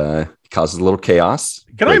 And causes a little chaos.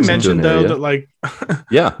 Can I mention though that like,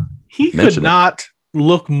 he could not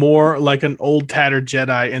look more like an old tattered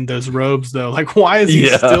Jedi in those robes though. Like, why is he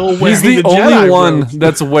still wearing? He's the only Jedi one robes?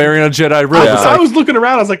 that's wearing a Jedi robe. I was looking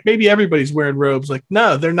around. I was like, maybe everybody's wearing robes. Like,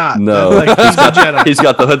 no, they're not. No, like he's a Jedi. He's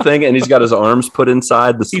got the hood thing, and he's got his arms put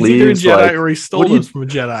inside the sleeves. He's either a Jedi or he stole those from a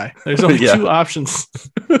Jedi. There's only two options.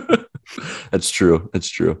 That's true. It's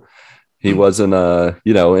true. He wasn't,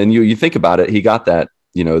 and you think about it. He got that,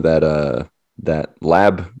 that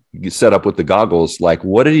lab set up with the goggles. Like,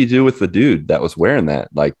 what did he do with the dude that was wearing that?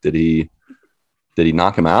 Like, did he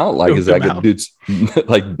knock him out? Like, is that good dude's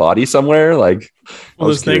like body somewhere? Like, one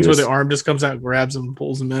of those things where the arm just comes out, grabs him,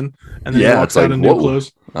 pulls him in, and then he walks out in new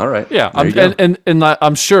clothes. All right. Yeah. And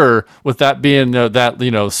I'm sure with that being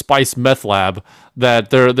that, spice meth lab, that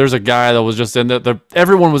there's a guy that was just in there.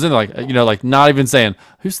 Everyone was in there, like not even saying,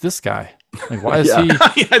 who's this guy? Like, why is he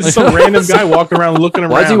had some random guy walking around looking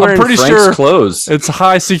around? Why is he wearing Frank's sure clothes? It's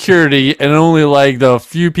high security and only like the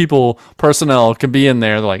few personnel can be in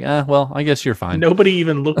there. They're like, well, I guess you're fine. Nobody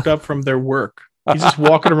even looked up from their work. He's just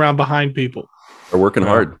walking around behind people. They're working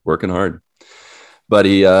hard. But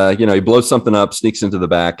he, he blows something up, sneaks into the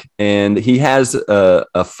back, and he has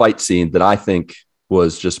a fight scene that I think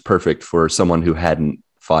was just perfect for someone who hadn't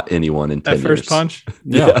fought anyone in 10 years. That first punch?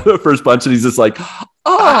 Yeah, the first punch, and he's just like,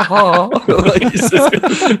 like he's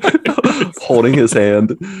just holding his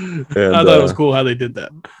hand. And, I thought it was cool how they did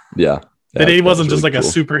that. Yeah. That he wasn't just really like a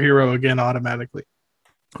superhero again automatically.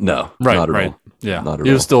 No, right, not at right. all. Yeah, not at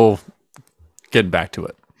he was all. still getting back to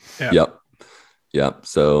it. Yeah. Yep.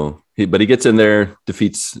 So he gets in there,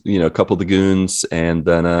 defeats a couple of the goons, and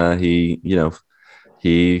then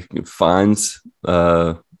he finds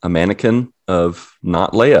a mannequin of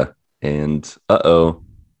not Leia, and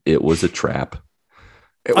it was a trap.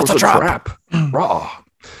 It was a trap. Raw.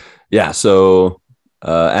 Yeah. So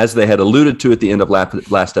as they had alluded to at the end of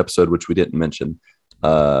last episode, which we didn't mention,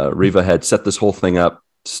 Reva had set this whole thing up,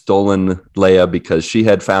 stolen Leia because she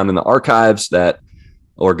had found in the archives that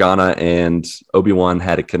Organa and Obi-Wan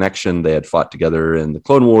had a connection. They had fought together in the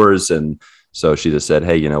Clone Wars. And so she just said,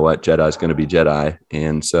 hey, you know what? Jedi's going to be Jedi.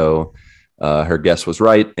 And so her guess was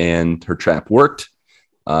right and her trap worked.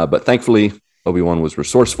 But thankfully, Obi-Wan was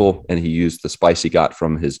resourceful and he used the spice he got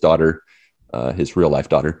from his daughter, his real life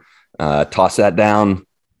daughter, tossed that down,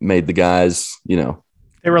 made the guys,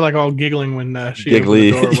 They were like all giggling when she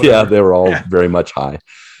giggly. opened the door or Yeah, whatever. they were all very much high.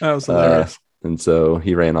 That was hilarious. And so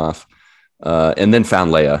he ran off and then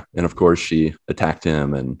found Leia. And of course, she attacked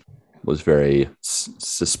him and was very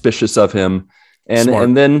suspicious of him.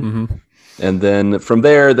 And then from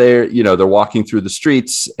there, they're walking through the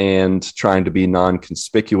streets and trying to be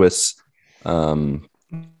non-conspicuous.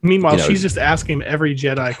 Meanwhile, she's just asking him every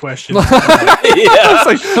Jedi question. It's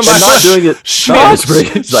like, I'm not doing it. Shush!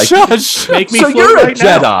 It's like, Make me so float you're a right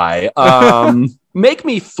now. Jedi. Make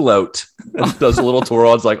me float. And does a little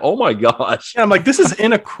twirl. It's like, oh my gosh. And I'm like, this is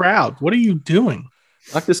in a crowd. What are you doing?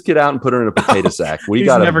 Knock this kid out and put her in a potato sack. We He's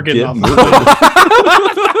got to never getting get off. moving.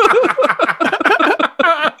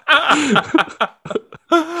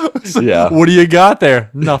 Yeah. What do you got there?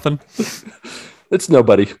 Nothing. It's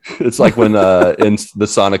nobody. It's like when in the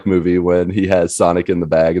Sonic movie when he has Sonic in the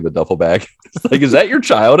bag, in the duffel bag. It's like, is that your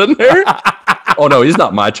child in there? Oh no, he's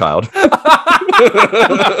not my child.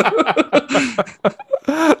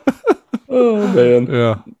 Oh man.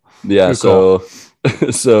 Yeah. Good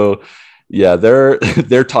So yeah,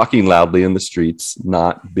 they're talking loudly in the streets,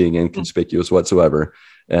 not being inconspicuous whatsoever.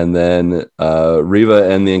 And then Reva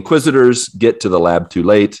and the Inquisitors get to the lab too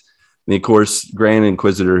late. And of course, Grand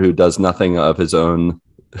Inquisitor, who does nothing of his own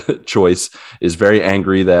choice, is very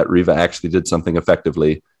angry that Reva actually did something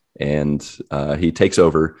effectively, and he takes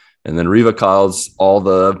over. And then Reva calls all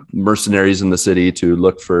the mercenaries in the city to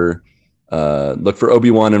look for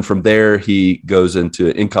Obi-Wan, and from there he goes into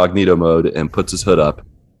incognito mode and puts his hood up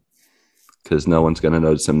because no one's going to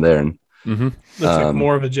notice him there. And That's like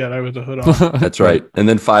more of a Jedi with the hood on. that's right. And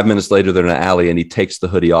then 5 minutes later, they're in an alley, and he takes the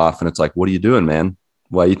hoodie off, and it's like, "What are you doing, man?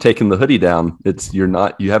 Why are you taking the hoodie down?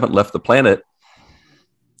 You haven't left the planet."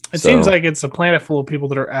 It seems like it's a planet full of people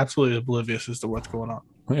that are absolutely oblivious as to what's going on.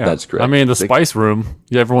 Yeah, that's correct. I mean, the spice room.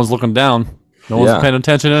 Yeah, everyone's looking down. No one's paying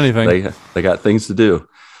attention to anything. They got things to do.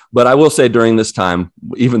 But I will say during this time,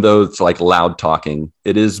 even though it's like loud talking,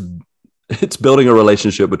 it's building a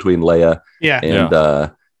relationship between Leia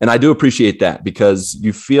and I do appreciate that, because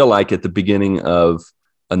you feel like at the beginning of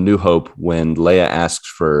A New Hope when Leia asks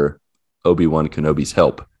for Obi-Wan Kenobi's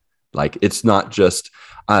help, like it's not just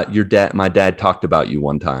my dad talked about you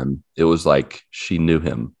one time. It was like she knew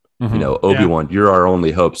him. Obi-Wan, you're our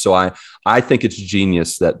only hope. So I think it's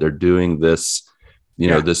genius that they're doing this,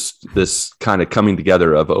 this kind of coming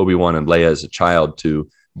together of Obi-Wan and Leia as a child to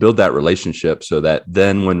build that relationship, so that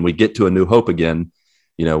then when we get to A New Hope again,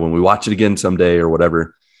 when we watch it again someday or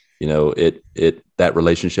whatever, that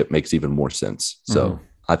relationship makes even more sense. So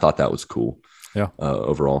I thought that was cool. Yeah.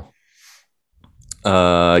 Overall.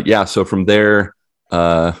 So from there,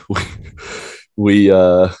 we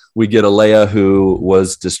get a Leia who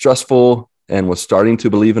was distrustful and was starting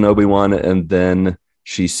to believe in Obi-Wan, and then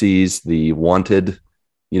she sees the wanted,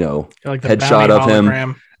 Like the headshot bounty of him,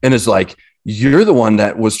 hologram. and is like, "You're the one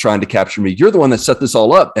that was trying to capture me. You're the one that set this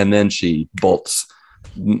all up." And then she bolts.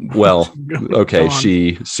 Well, okay,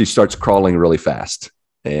 she starts crawling really fast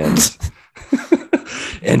and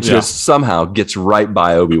just somehow gets right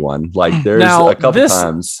by Obi-Wan. Like there's a couple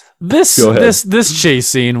times. This chase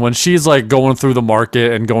scene when she's like going through the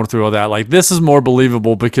market and going through all that, like this is more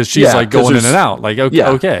believable because she's like going in and out. Like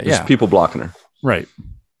there's people blocking her. Right.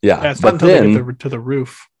 Yeah. It's not until they get to the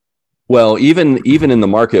roof. Well, even in the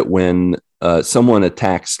market when someone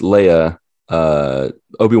attacks Leia,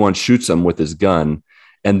 Obi-Wan shoots him with his gun,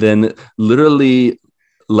 and then literally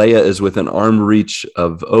Leia is within arm reach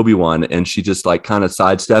of Obi-Wan, and she just like kind of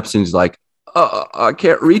sidesteps, and he's like, "Oh, I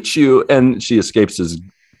can't reach you," and she escapes his,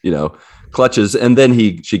 clutches, and then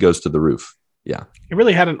she goes to the roof. Yeah, He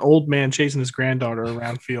really had an old man chasing his granddaughter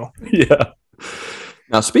around feel. yeah.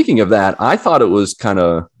 Now, speaking of that, I thought it was kind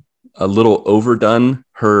of a little overdone,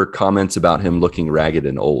 her comments about him looking ragged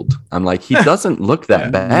and old. I'm like, he doesn't look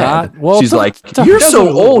that bad. She's like, "You're so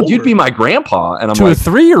old, you'd be my grandpa." And I'm to like, a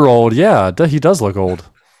 3-year-old, yeah, he does look old.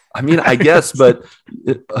 I mean, I guess, but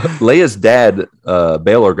Leia's dad,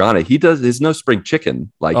 Bail Organa, he's no spring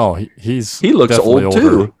chicken. Like, he looks old older.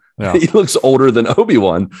 too. Yeah. He looks older than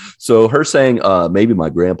Obi-Wan. So her saying, maybe my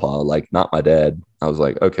grandpa, like not my dad, I was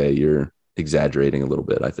like, okay, you're exaggerating a little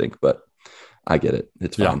bit, I think, but I get it.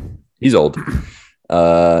 It's fine. Yeah. He's old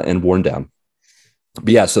and worn down.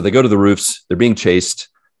 But yeah, so they go to the roofs. They're being chased,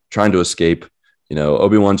 trying to escape.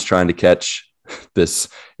 Obi-Wan's trying to catch this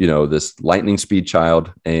lightning speed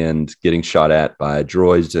child and getting shot at by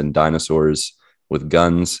droids and dinosaurs with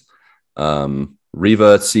guns.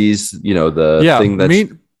 Reva sees, the thing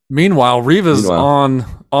that's... Meanwhile, Reva's on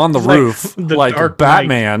the roof, like Dark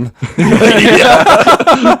Batman.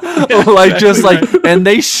 And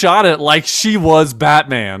they shot it like she was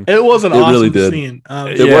Batman. It was an awesome really did. scene.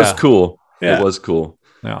 It was cool. Yeah. It was cool.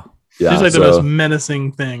 Yeah. Yeah, She's like the so- most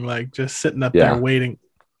menacing thing, like just sitting up Yeah. there waiting.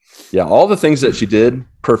 Yeah, all the things that she did,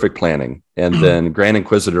 perfect planning. And then Grand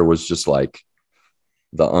Inquisitor was just like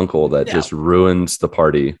the uncle that just ruins the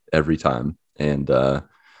party every time. And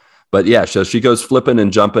but yeah, so she goes flipping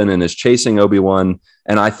and jumping and is chasing Obi-Wan.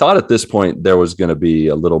 And I thought at this point there was going to be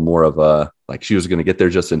a little more of a, like she was going to get there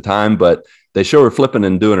just in time, but they show her flipping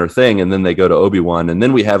and doing her thing. And then they go to Obi-Wan. And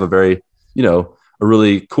then we have a very, a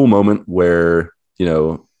really cool moment where,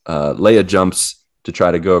 Leia jumps to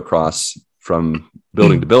try to go across from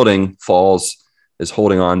building to building, falls, is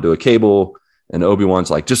holding on to a cable. And Obi-Wan's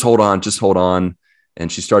like, just hold on. And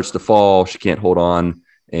she starts to fall. She can't hold on.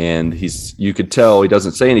 And you could tell he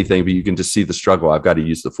doesn't say anything, but you can just see the struggle. I've got to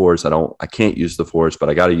use the Force. I can't use the Force, but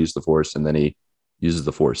I got to use the Force. And then he uses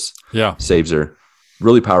the Force. Yeah. Saves her.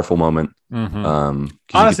 Really powerful moment.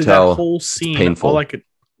 Honestly, that whole scene, painful.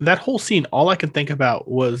 all I could think about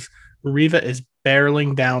was Reva is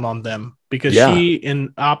barreling down on them because she,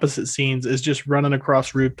 in opposite scenes, is just running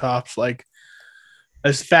across rooftops like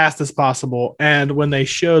as fast as possible. And when they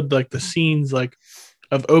showed like the scenes like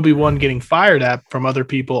of Obi-Wan getting fired at from other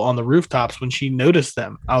people on the rooftops, when she noticed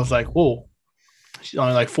them, I was like, whoa, she's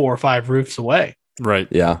only like 4 or 5 roofs away. Right.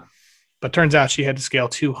 Yeah. But turns out she had to scale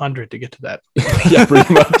 200 to get to that. Yeah,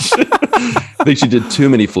 pretty much. I think she did too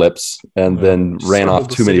many flips and then ran off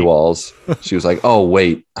too many walls. She was like, oh,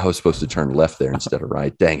 wait, I was supposed to turn left there instead of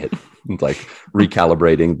right. Dang it. Like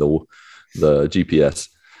recalibrating the GPS.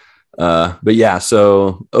 But yeah,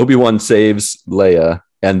 so Obi-Wan saves Leia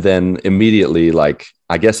and then immediately, like,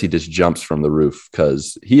 I guess he just jumps from the roof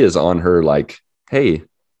because he is on her like, hey,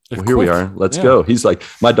 well, here we are. Let's go. He's like,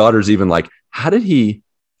 my daughter's even like, how did he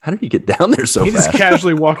get down there so fast? He just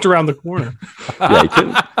casually walked around the corner. Yeah,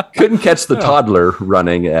 he couldn't catch the toddler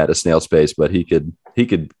running at a snail's pace, but he could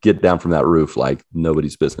get down from that roof like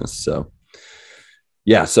nobody's business. So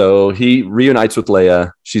yeah, so he reunites with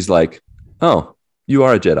Leia. She's like, oh, you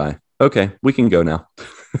are a Jedi. Okay, we can go now.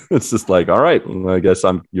 It's just like, all right, well, I guess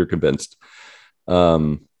you're convinced.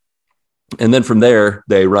 And then from there,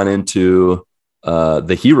 they run into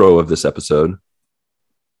the hero of this episode,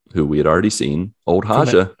 who we had already seen, old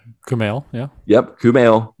Haja. Kumail, yeah. Yep,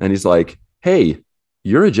 Kumail. And he's like, hey,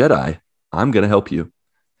 you're a Jedi. I'm going to help you.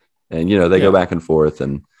 And, they go back and forth.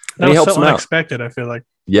 And he helps him unexpected, out. I feel like.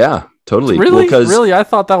 Yeah, totally. Really? Really? I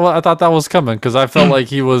thought that was coming because I felt like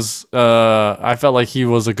he was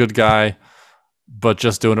a good guy, but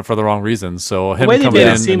just doing it for the wrong reasons. So him coming in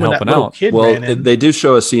and helping out. They do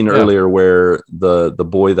show a scene earlier where the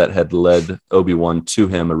boy that had led Obi-Wan to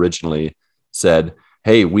him originally said,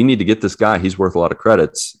 hey, we need to get this guy. He's worth a lot of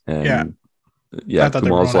credits. And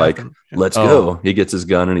Kumail's like, let's go. He gets his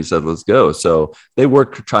gun and he said, let's go. So they were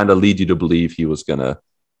trying to lead you to believe he was going to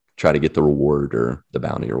try to get the reward or the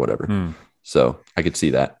bounty or whatever. So I could see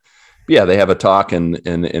that. But yeah, they have a talk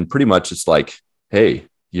and pretty much it's like, hey,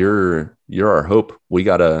 you're our hope. We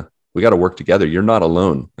gotta work together. You're not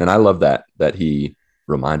alone. And I love that he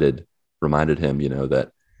reminded him,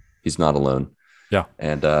 that he's not alone. Yeah.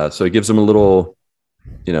 And so he gives him a little,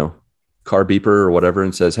 car beeper or whatever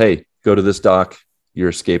and says, hey, go to this dock. Your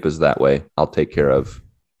escape is that way. I'll take care of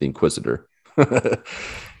the Inquisitor.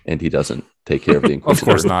 And he doesn't take care of the Inquisitor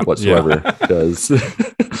of course not. whatsoever. Because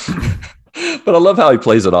but I love how he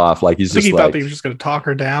plays it off. Like he's he thought he was just going to talk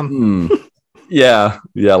her down. Yeah,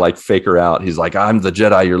 like fake her out. He's like, I'm the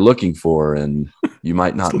Jedi you're looking for, and you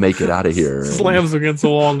might not make it out of here. Slams against the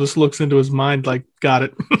wall and just looks into his mind like, got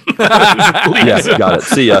it. Yes, got it.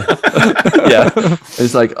 See ya. Yeah.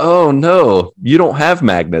 It's like, oh no, you don't have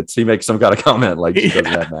magnets. He makes some kind of comment like she doesn't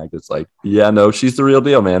have magnets. Like, yeah, no, she's the real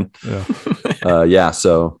deal, man. Yeah.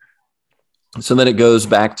 So then it goes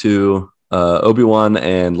back to Obi-Wan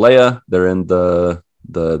and Leia. They're in the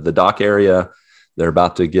dock area. They're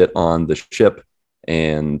about to get on the ship,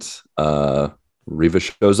 and Reva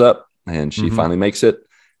shows up, and she finally makes it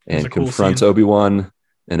and confronts Obi-Wan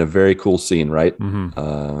in a very cool scene, right? And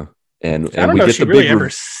I don't we know get if she really ever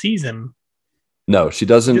sees him. No, she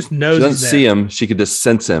doesn't. She just knows she doesn't see him. She could just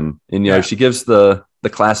sense him, and she gives the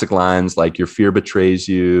classic lines like "Your fear betrays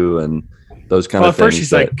you" and those kind of things. At first,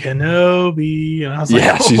 she's like Kenobi, and I was like,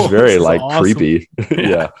 "Yeah, she's very like awesome. creepy."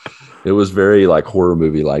 Yeah, it was very like horror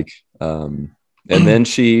movie like. And then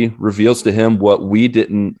she reveals to him what I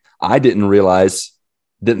didn't realize,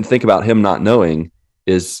 didn't think about him not knowing,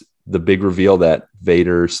 is the big reveal that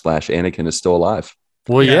Vader / Anakin is still alive.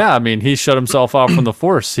 Well, yeah. I mean, he shut himself off from the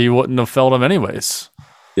Force. He wouldn't have felt him anyways.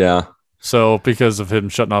 Yeah. So because of him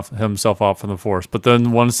shutting himself off from the Force. But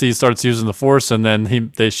then once he starts using the Force and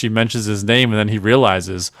then she mentions his name and then he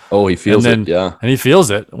realizes. Oh, he feels it. Yeah. And he feels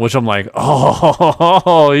it, which I'm like,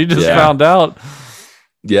 oh, you just found out.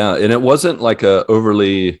 Yeah, and it wasn't like a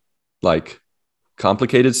overly like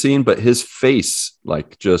complicated scene, but his face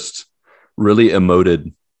like just really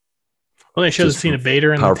emoted Well, they showed the just scene of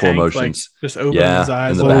Vader in the powerful tank, emotions. like just opening Yeah, his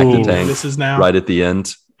eyes. in the like, back of the Ooh. tank, This is now. right at the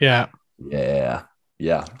end. Yeah, Yeah,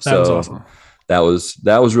 yeah. that was So awesome. that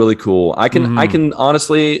was really cool. I can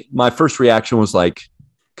honestly, my first reaction was like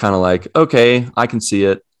kind of like, okay, I can see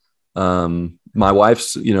it. My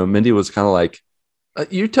wife's, Mindy was kind of like,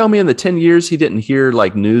 you tell me in the 10 years he didn't hear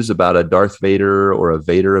like news about a Darth Vader or a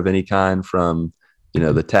Vader of any kind from,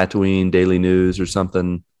 the Tatooine Daily News or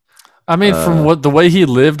something. I mean, from the way he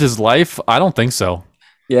lived his life, I don't think so.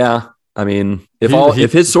 Yeah. I mean, if He-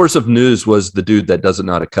 if his source of news was the dude that doesn't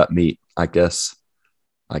know how to cut meat, I guess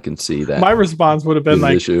I can see that. My response would have been Is an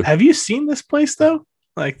like, issue. "Have you seen this place though?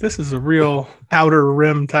 Like, this is a real outer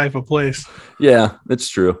rim type of place." Yeah, it's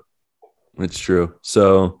true. It's true.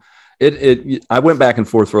 So I went back and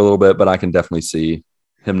forth for a little bit, but I can definitely see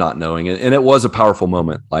him not knowing it. And it was a powerful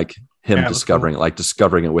moment, like him Yeah, it was discovering it, like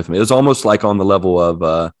discovering it with me. It was almost like on the level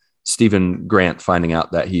of Stephen Grant finding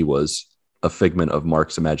out that he was a figment of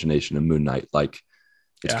Mark's imagination in Moon Knight. Like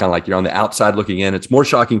it's Yeah. kind of like you're on the outside looking in. It's more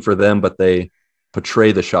shocking for them, but they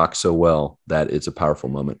portray the shock so well that it's a powerful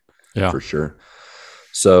moment. Yeah. For sure.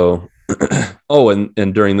 So,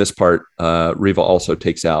 and during this part, Reva also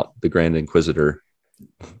takes out the Grand Inquisitor.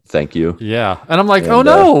 Thank you. Yeah. And I'm like, And, oh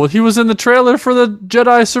no, he was in the trailer for the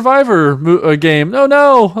Jedi Survivor game.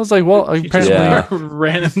 No. I was like, well, He apparently Yeah.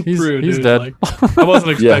 ran him he's through. he's dude. dead. Like, I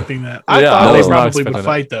wasn't expecting that. I Yeah, thought I they was not probably would expecting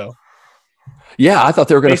fight though. Yeah, I thought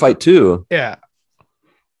they were going to fight too. Yeah,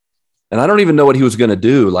 And I don't even know what he was going to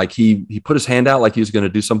do. Like he put his hand out like he was going to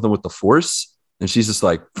do something with the Force. And she's just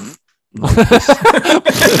like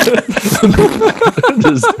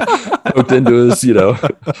just poked into his,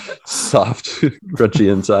 soft,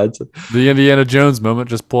 crunchy insides. The Indiana Jones moment,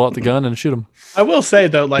 just pull out the gun and shoot him. I will say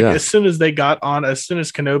though, like Yeah. as soon as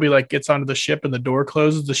Kenobi like gets onto the ship and the door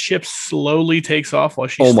closes, the ship slowly takes off while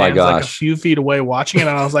she Oh my stands like a gosh. few feet away watching it.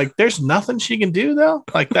 And I was like, "There's nothing she can do though.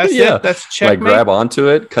 Like that's Yeah. it. That's Like checkmate." grab onto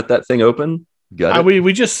it, cut that thing open. Got it.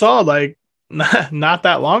 We just saw like not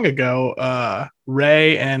that long ago,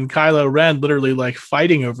 Rey and Kylo Ren literally like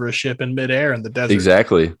fighting over a ship in midair in the desert.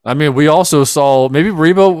 Exactly. I mean, we also saw maybe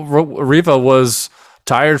Reva was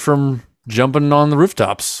tired from jumping on the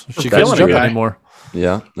rooftops. She couldn't killing a jump guy. anymore.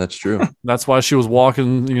 Yeah, that's true. That's why she was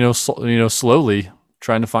walking, slowly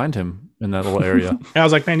trying to find him in that little area. And I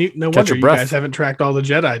was like, man, no Catch wonder your you breath. guys haven't tracked all the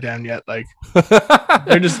Jedi down yet. Like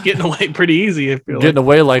they're just getting away pretty easy. I feel Getting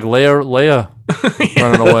away like Leia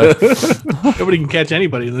running away. like nobody can catch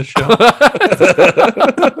anybody in this show.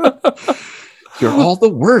 You're all the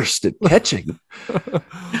worst at catching.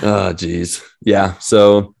 Oh, geez. Yeah.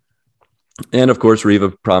 So, and of course, Reva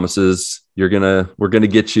promises we're gonna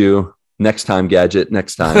get you next time, Gadget.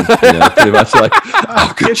 Next time, pretty much like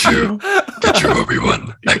I'll get you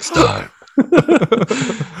Obi-Wan next time.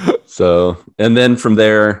 So, and then from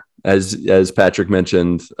there, as Patrick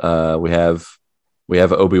mentioned, we have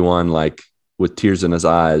Obi-Wan like with tears in his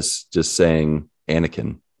eyes, just saying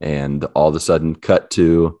Anakin, and all of a sudden, cut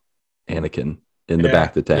to Anakin in the Yeah. back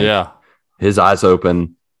of the tank. Yeah. His eyes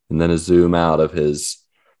open, and then a zoom out of his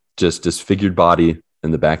just disfigured body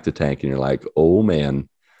in the back of the tank, and you're like, oh man,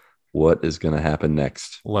 what is going to happen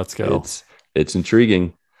next? Let's go. It's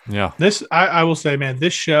intriguing. Yeah. This I will say, man,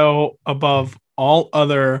 this show above all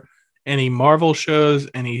other any Marvel shows,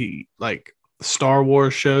 any like Star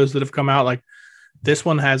Wars shows that have come out, like this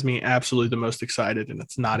one has me absolutely the most excited, and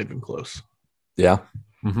it's not even close. Yeah,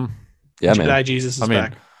 hmm yeah, Jedi man. Jesus is I mean,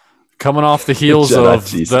 back. coming off the heels Jedi of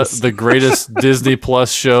Jesus. the greatest Disney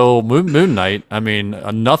Plus show, Moon Knight, I mean,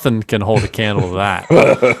 nothing can hold a candle to that.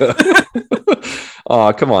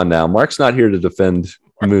 Oh, come on now. Mark's not here to defend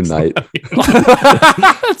Moon Knight.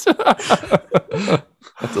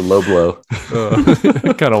 That's a low blow.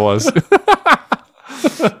 It kind of was.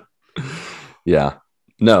 Yeah.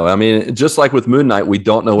 No, I mean, just like with Moon Knight, we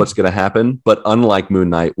don't know what's going to happen. But unlike Moon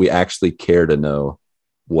Knight, we actually care to know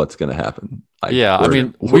what's going to happen. Like, Yeah, I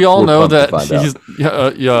mean, we're- we all we're know pumped to that find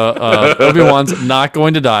out. Obi-Wan's not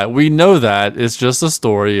going to die. We know that. It's just a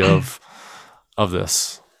story of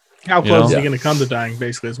this. How you close know? is he Yeah. going to come to dying?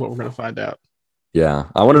 Basically, is what we're going to find out. Yeah,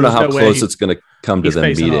 I want to know There's how no way close he- it's going to come to he's them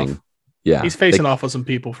facing meeting. off. Yeah, He's facing off with some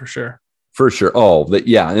people for sure. for sure. Oh,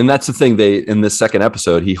 yeah, and that's the thing. They in this second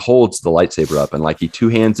episode, he holds the lightsaber up and like he two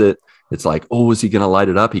hands it. It's like, oh, is he going to light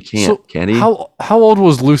it up? He can't. So, Can he? How old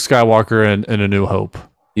was Luke Skywalker in A New Hope?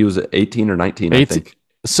 He was 18 or 19, 18. I think.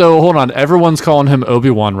 So hold on, everyone's calling him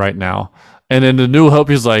Obi-Wan right now, and in A New Hope,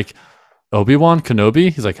 he's like, Obi-Wan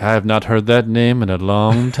Kenobi? He's like, I have not heard that name in a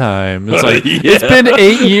long time. It's like, Yeah. it's been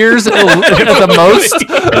 8 years at the most.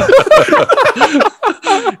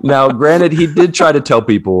 Now, granted, he did try to tell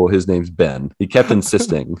people his name's Ben. He kept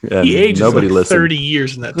insisting, and He ages nobody like listened. 30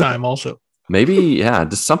 years in that time also. Maybe, yeah,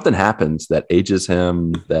 just something happens that ages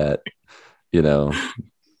him that,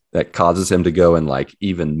 that causes him to go in like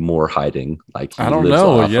even more hiding. Like he I don't lives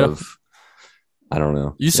know, off yeah. of, I don't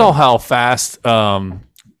know. You saw how fast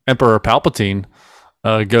Emperor Palpatine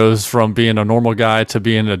goes from being a normal guy to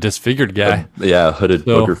being a disfigured guy. Yeah, hooded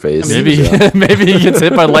So, poker face. Maybe Yeah. maybe he gets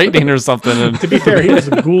hit by lightning or something. And To be fair, he was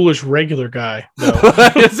a ghoulish regular guy. Though.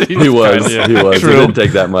 He was. Yeah. He was. True. It didn't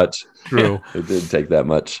take that much. True. It didn't take that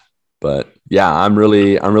much. But yeah, I'm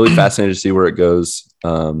really fascinated to see where it goes.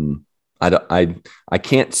 I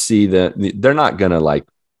can't see that they're not gonna like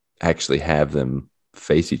actually have them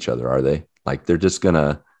face each other, are they? Like they're just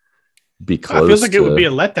gonna be close. I feel like it would be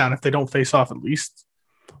a letdown if they don't face off at least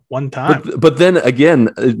one time. But then again,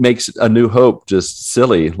 it makes A New Hope just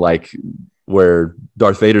silly, like where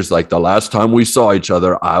Darth Vader's like, the last time we saw each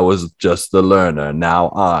other, I was just the learner. Now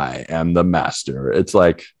I am the master. It's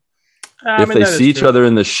like, if they see each other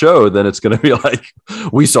in the show, then it's going to be like,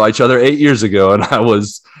 we saw each other 8 years ago and I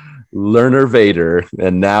was learner Vader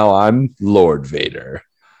and now I'm Lord Vader.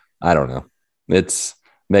 I don't know. It's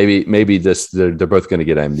maybe this, they're both going to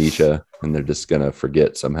get amnesia and they're just going to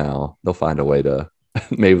forget somehow. They'll find a way to,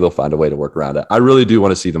 maybe they'll find a way to work around it. I really do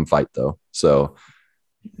want to see them fight though. So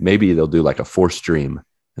maybe they'll do like a Force stream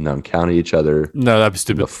and they'll encounter each other. No, that'd be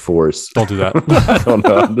stupid. The Force. Don't do that. I don't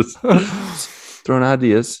know. I'm just throwing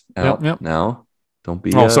ideas out Yep. now. Don't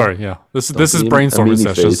be. Sorry. Yeah, this is be a brainstorming meanie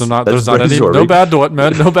session. face. So That's there's not any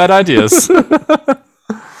brainstorming. no bad ideas.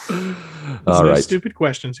 All right. Stupid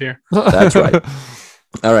questions here. That's right.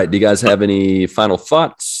 All right. Do you guys have any final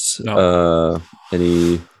thoughts? No.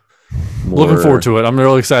 Any more? Looking forward to it. I'm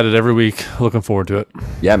really excited every week. Looking forward to it.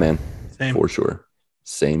 Yeah, man. Same. For sure.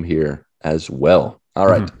 Same here as well. All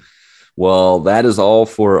right. Mm-hmm. Well, that is all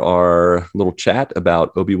for our little chat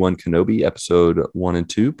about Obi-Wan Kenobi, episode 1 and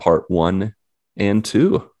 2, part 1 and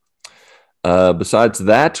 2. Besides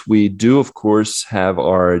that, we do, of course, have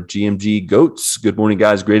our GMG GOATs, Good Morning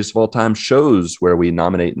Guys, Greatest of All Time shows, where we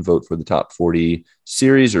nominate and vote for the top 40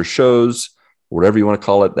 series or shows, whatever you want to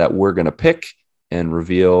call it, that we're going to pick and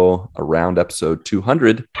reveal around episode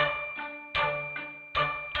 200.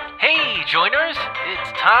 Hey, joiners!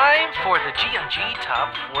 It's time for the GMG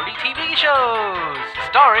Top 40 TV shows,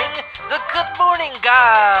 starring the Good Morning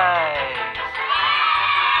Guys.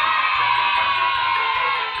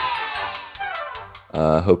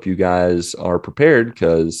 Hope you guys are prepared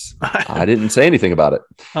because I didn't say anything about it.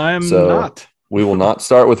 I'm So- not. We will not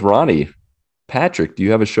start with Ronnie. Patrick, do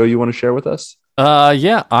you have a show you want to share with us?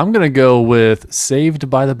 Yeah, I'm gonna go with Saved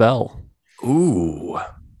by the Bell. Ooh,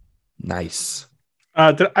 nice.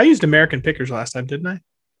 I used American Pickers last time, didn't I?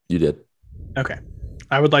 You did. Okay.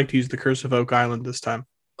 I would like to use The Curse of Oak Island this time.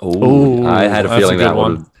 Oh, Ooh, I had a that's feeling a good that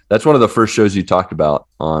one. one. That's one of the first shows you talked about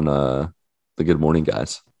on the Good Morning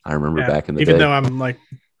Guys. I remember Yeah, back in the even day. though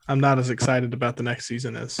I'm not as excited about the next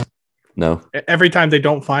season as No, every time they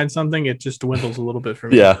don't find something, it just dwindles a little bit for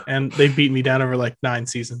me. Yeah. And they've beaten me down over like 9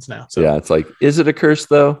 seasons now. So yeah, it's like, is it a curse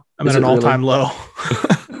though? I'm Is at an it really? all-time low.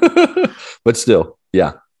 But still,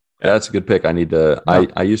 yeah, that's a good pick. I need to.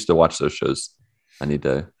 I used to watch those shows. I need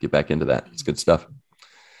to get back into that. It's good stuff.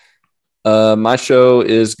 My show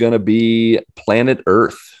is going to be Planet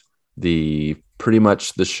Earth, pretty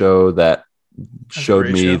much the show that That's a showed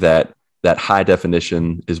great me show. that high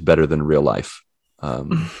definition is better than real life.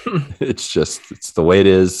 It's the way it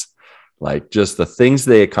is. Like just the things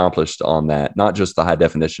they accomplished on that, not just the high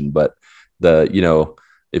definition, but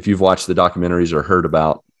if you've watched the documentaries or heard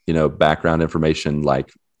about, background information,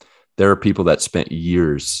 like there are people that spent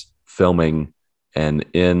years filming and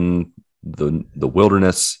in the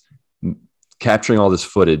wilderness, capturing all this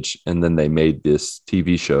footage. And then they made this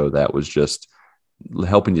TV show that was just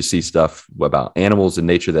helping you see stuff about animals and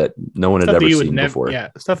nature that no one had Stuff that ever you would seen never, before. yeah,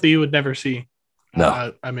 stuff that you would never see.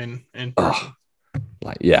 No. In person.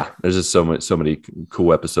 There's just so many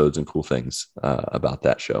cool episodes and cool things about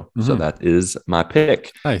that show. So Mhm. that is my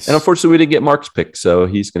pick. Nice. And unfortunately, we didn't get Mark's pick, so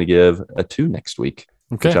he's going to give a 2 next week,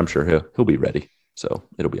 Okay. which I'm sure he'll be ready. So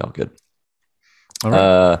it'll be all good. All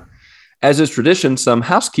right. As is tradition, some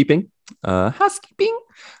housekeeping,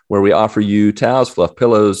 where we offer you towels, fluff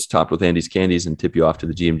pillows, topped with Andy's candies, and tip you off to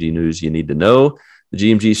the GMG news you need to know. The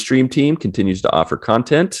GMG stream team continues to offer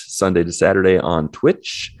content Sunday to Saturday on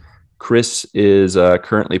Twitch. Chris is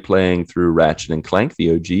currently playing through Ratchet and Clank,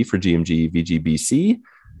 the OG for GMG VGBC,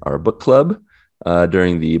 our book club.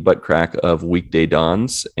 during the butt crack of weekday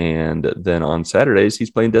dawns. And then on Saturdays,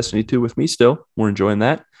 he's playing Destiny 2 with me still. We're enjoying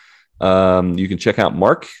that. You can check out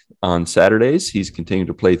Mark on Saturdays. He's continuing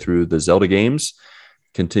to play through the Zelda games,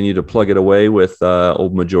 continue to plug it away with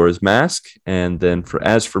old Majora's Mask. And then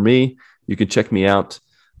as for me, you can check me out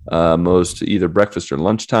most either breakfast or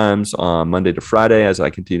lunch times on Monday to Friday as I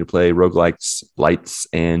continue to play roguelikes, lights,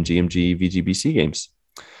 and GMG VGBC games.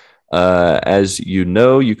 As you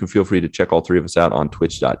know, you can feel free to check all three of us out on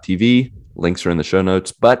twitch.tv. Links are in the show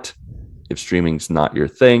notes. But if streaming's not your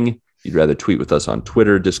thing, you'd rather tweet with us on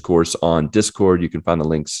Twitter, Discourse on Discord, you can find the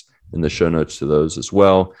links in the show notes to those as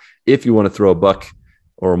well. If you want to throw a buck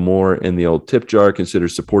or more in the old tip jar, consider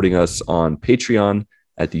supporting us on Patreon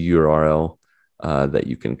at the URL that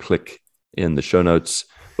you can click in the show notes.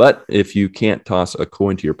 But if you can't toss a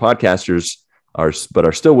coin to your podcasters, but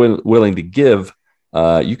are still willing to give,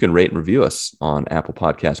 you can rate and review us on Apple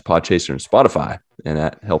Podcasts, Podchaser, and Spotify. And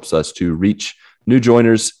that helps us to reach new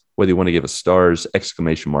joiners, whether you want to give us stars,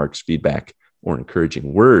 exclamation marks, feedback, or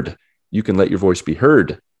encouraging word. You can let your voice be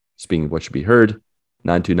heard. Speaking of what should be heard,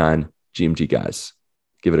 929 GMG guys.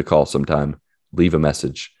 Give it a call sometime, leave a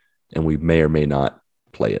message, and we may or may not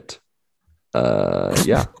play it.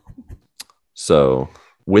 Yeah. So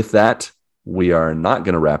with that, we are not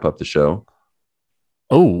going to wrap up the show.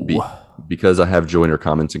 Oh, because I have joiner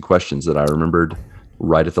comments and questions that I remembered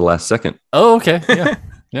right at the last second. Oh, okay. Yeah.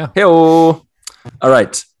 Yeah. Hey-o. All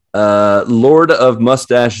right. Lord of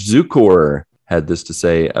Mustache Zukor had this to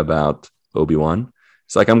say about Obi-Wan.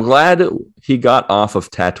 It's like, I'm glad he got off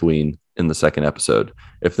of Tatooine in the second episode.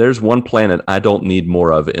 If there's one planet I don't need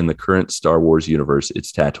more of in the current Star Wars universe,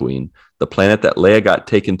 it's Tatooine. The planet that Leia got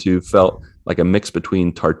taken to felt like a mix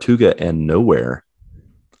between Tartuga and Nowhere.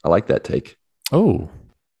 I like that take. Oh.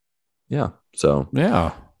 Yeah. So,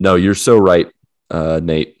 yeah. No, you're so right,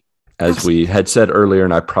 Nate. As we had said earlier,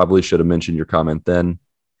 and I probably should have mentioned your comment then.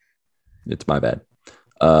 It's my bad.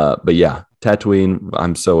 But yeah, Tatooine,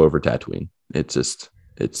 I'm so over Tatooine.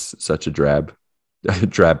 It's such a drab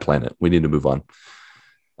planet. We need to move on.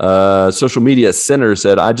 Social media Sinner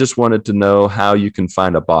said, I just wanted to know how you can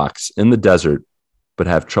find a box in the desert, but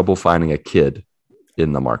have trouble finding a kid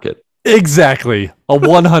in the market. Exactly.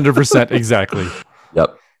 100% exactly.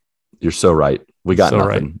 Yep. You're so right. We got So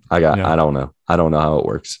nothing. right. I don't know. I don't know how it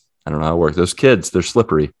works. Those kids, they're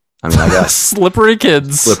slippery. I mean, I got slippery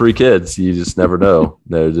kids. You just never know.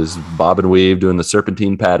 They're just bob and weave doing the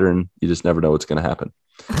serpentine pattern. You just never know what's going to happen.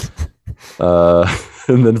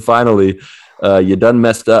 And then finally, you done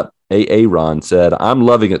messed up. Ron said, I'm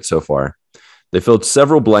loving it so far. They filled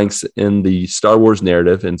several blanks in the Star Wars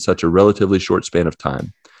narrative in such a relatively short span of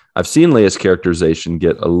time. I've seen Leia's characterization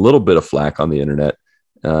get a little bit of flack on the internet.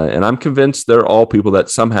 And I'm convinced they're all people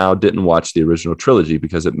that somehow didn't watch the original trilogy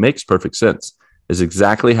because it makes perfect sense. It's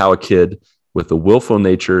exactly how a kid with the willful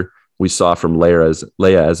nature we saw from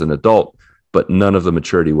Leia as an adult, but none of the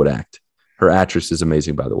maturity would act. Her actress is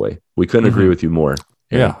amazing, by the way. We couldn't agree with you more.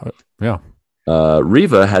 Yeah. Yeah.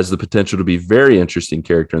 Reva has the potential to be a very interesting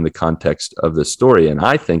character in the context of this story. And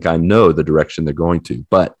I think I know the direction they're going to,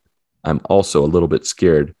 but I'm also a little bit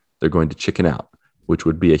scared they're going to chicken out, which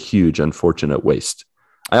would be a huge, unfortunate waste.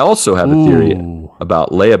 I also have a theory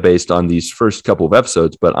about Leia based on these first couple of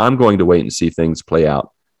episodes, but I'm going to wait and see things play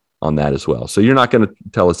out on that as well. So you're not going to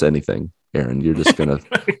tell us anything, Aaron. You're just going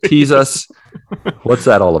to tease us. What's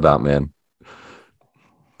that all about, man?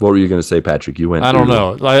 What were you going to say, Patrick? You went. I don't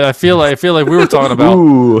know. I feel like we were talking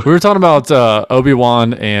about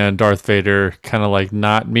Obi-Wan and Darth Vader kind of like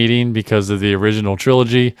not meeting because of the original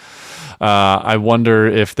trilogy. I wonder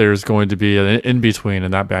if there's going to be an in between,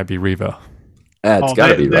 and that might be Reva. It's got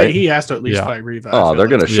to be right. He has to at least fight Reva. Oh, they're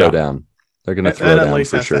going to show down. They're going to throw down at least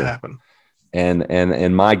for has sure. to happen.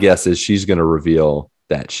 And my guess is she's going to reveal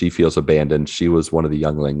that she feels abandoned. She was one of the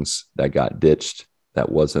younglings that got ditched.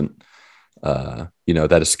 That wasn't,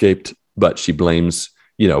 that escaped. But she blames,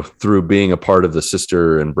 through being a part of the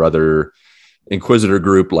sister and brother Inquisitor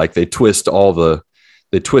group. Like they twist all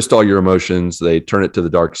your emotions. They turn it to the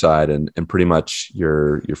dark side, and pretty much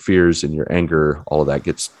your fears and your anger, all of that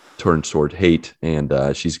gets turned toward hate. And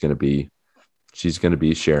she's going to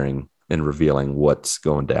be sharing and revealing what's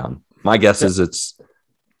going down. My guess is it's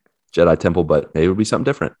Jedi Temple, but maybe it would be something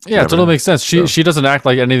different. Yeah, it totally makes sense. She doesn't act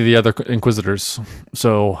like any of the other Inquisitors.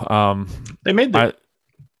 So they made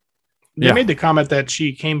the comment that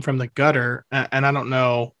she came from the gutter, and I don't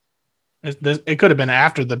know. It could have been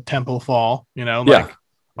after the temple fall,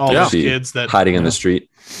 all those kids that hiding in the street.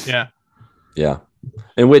 Yeah. Yeah.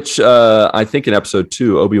 In which I think in episode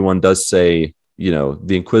 2, Obi-Wan does say, the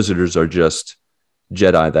Inquisitors are just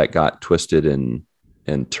Jedi that got twisted and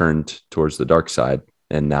and turned towards the dark side,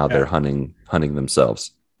 and now they're hunting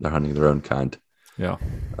themselves. They're hunting their own kind. Yeah.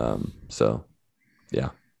 So, yeah,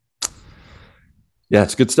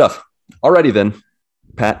 it's good stuff. Alrighty then,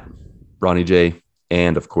 Pat, Ronnie J,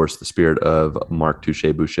 and of course the spirit of Mark Touche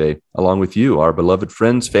Boucher, along with you, our beloved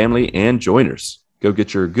friends, family, and joiners. Go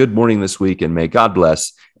get your good morning this week, and may God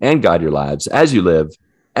bless and guide your lives as you live,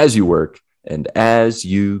 as you work, and as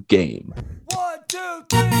you game. 1, 2,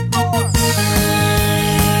 3, 4.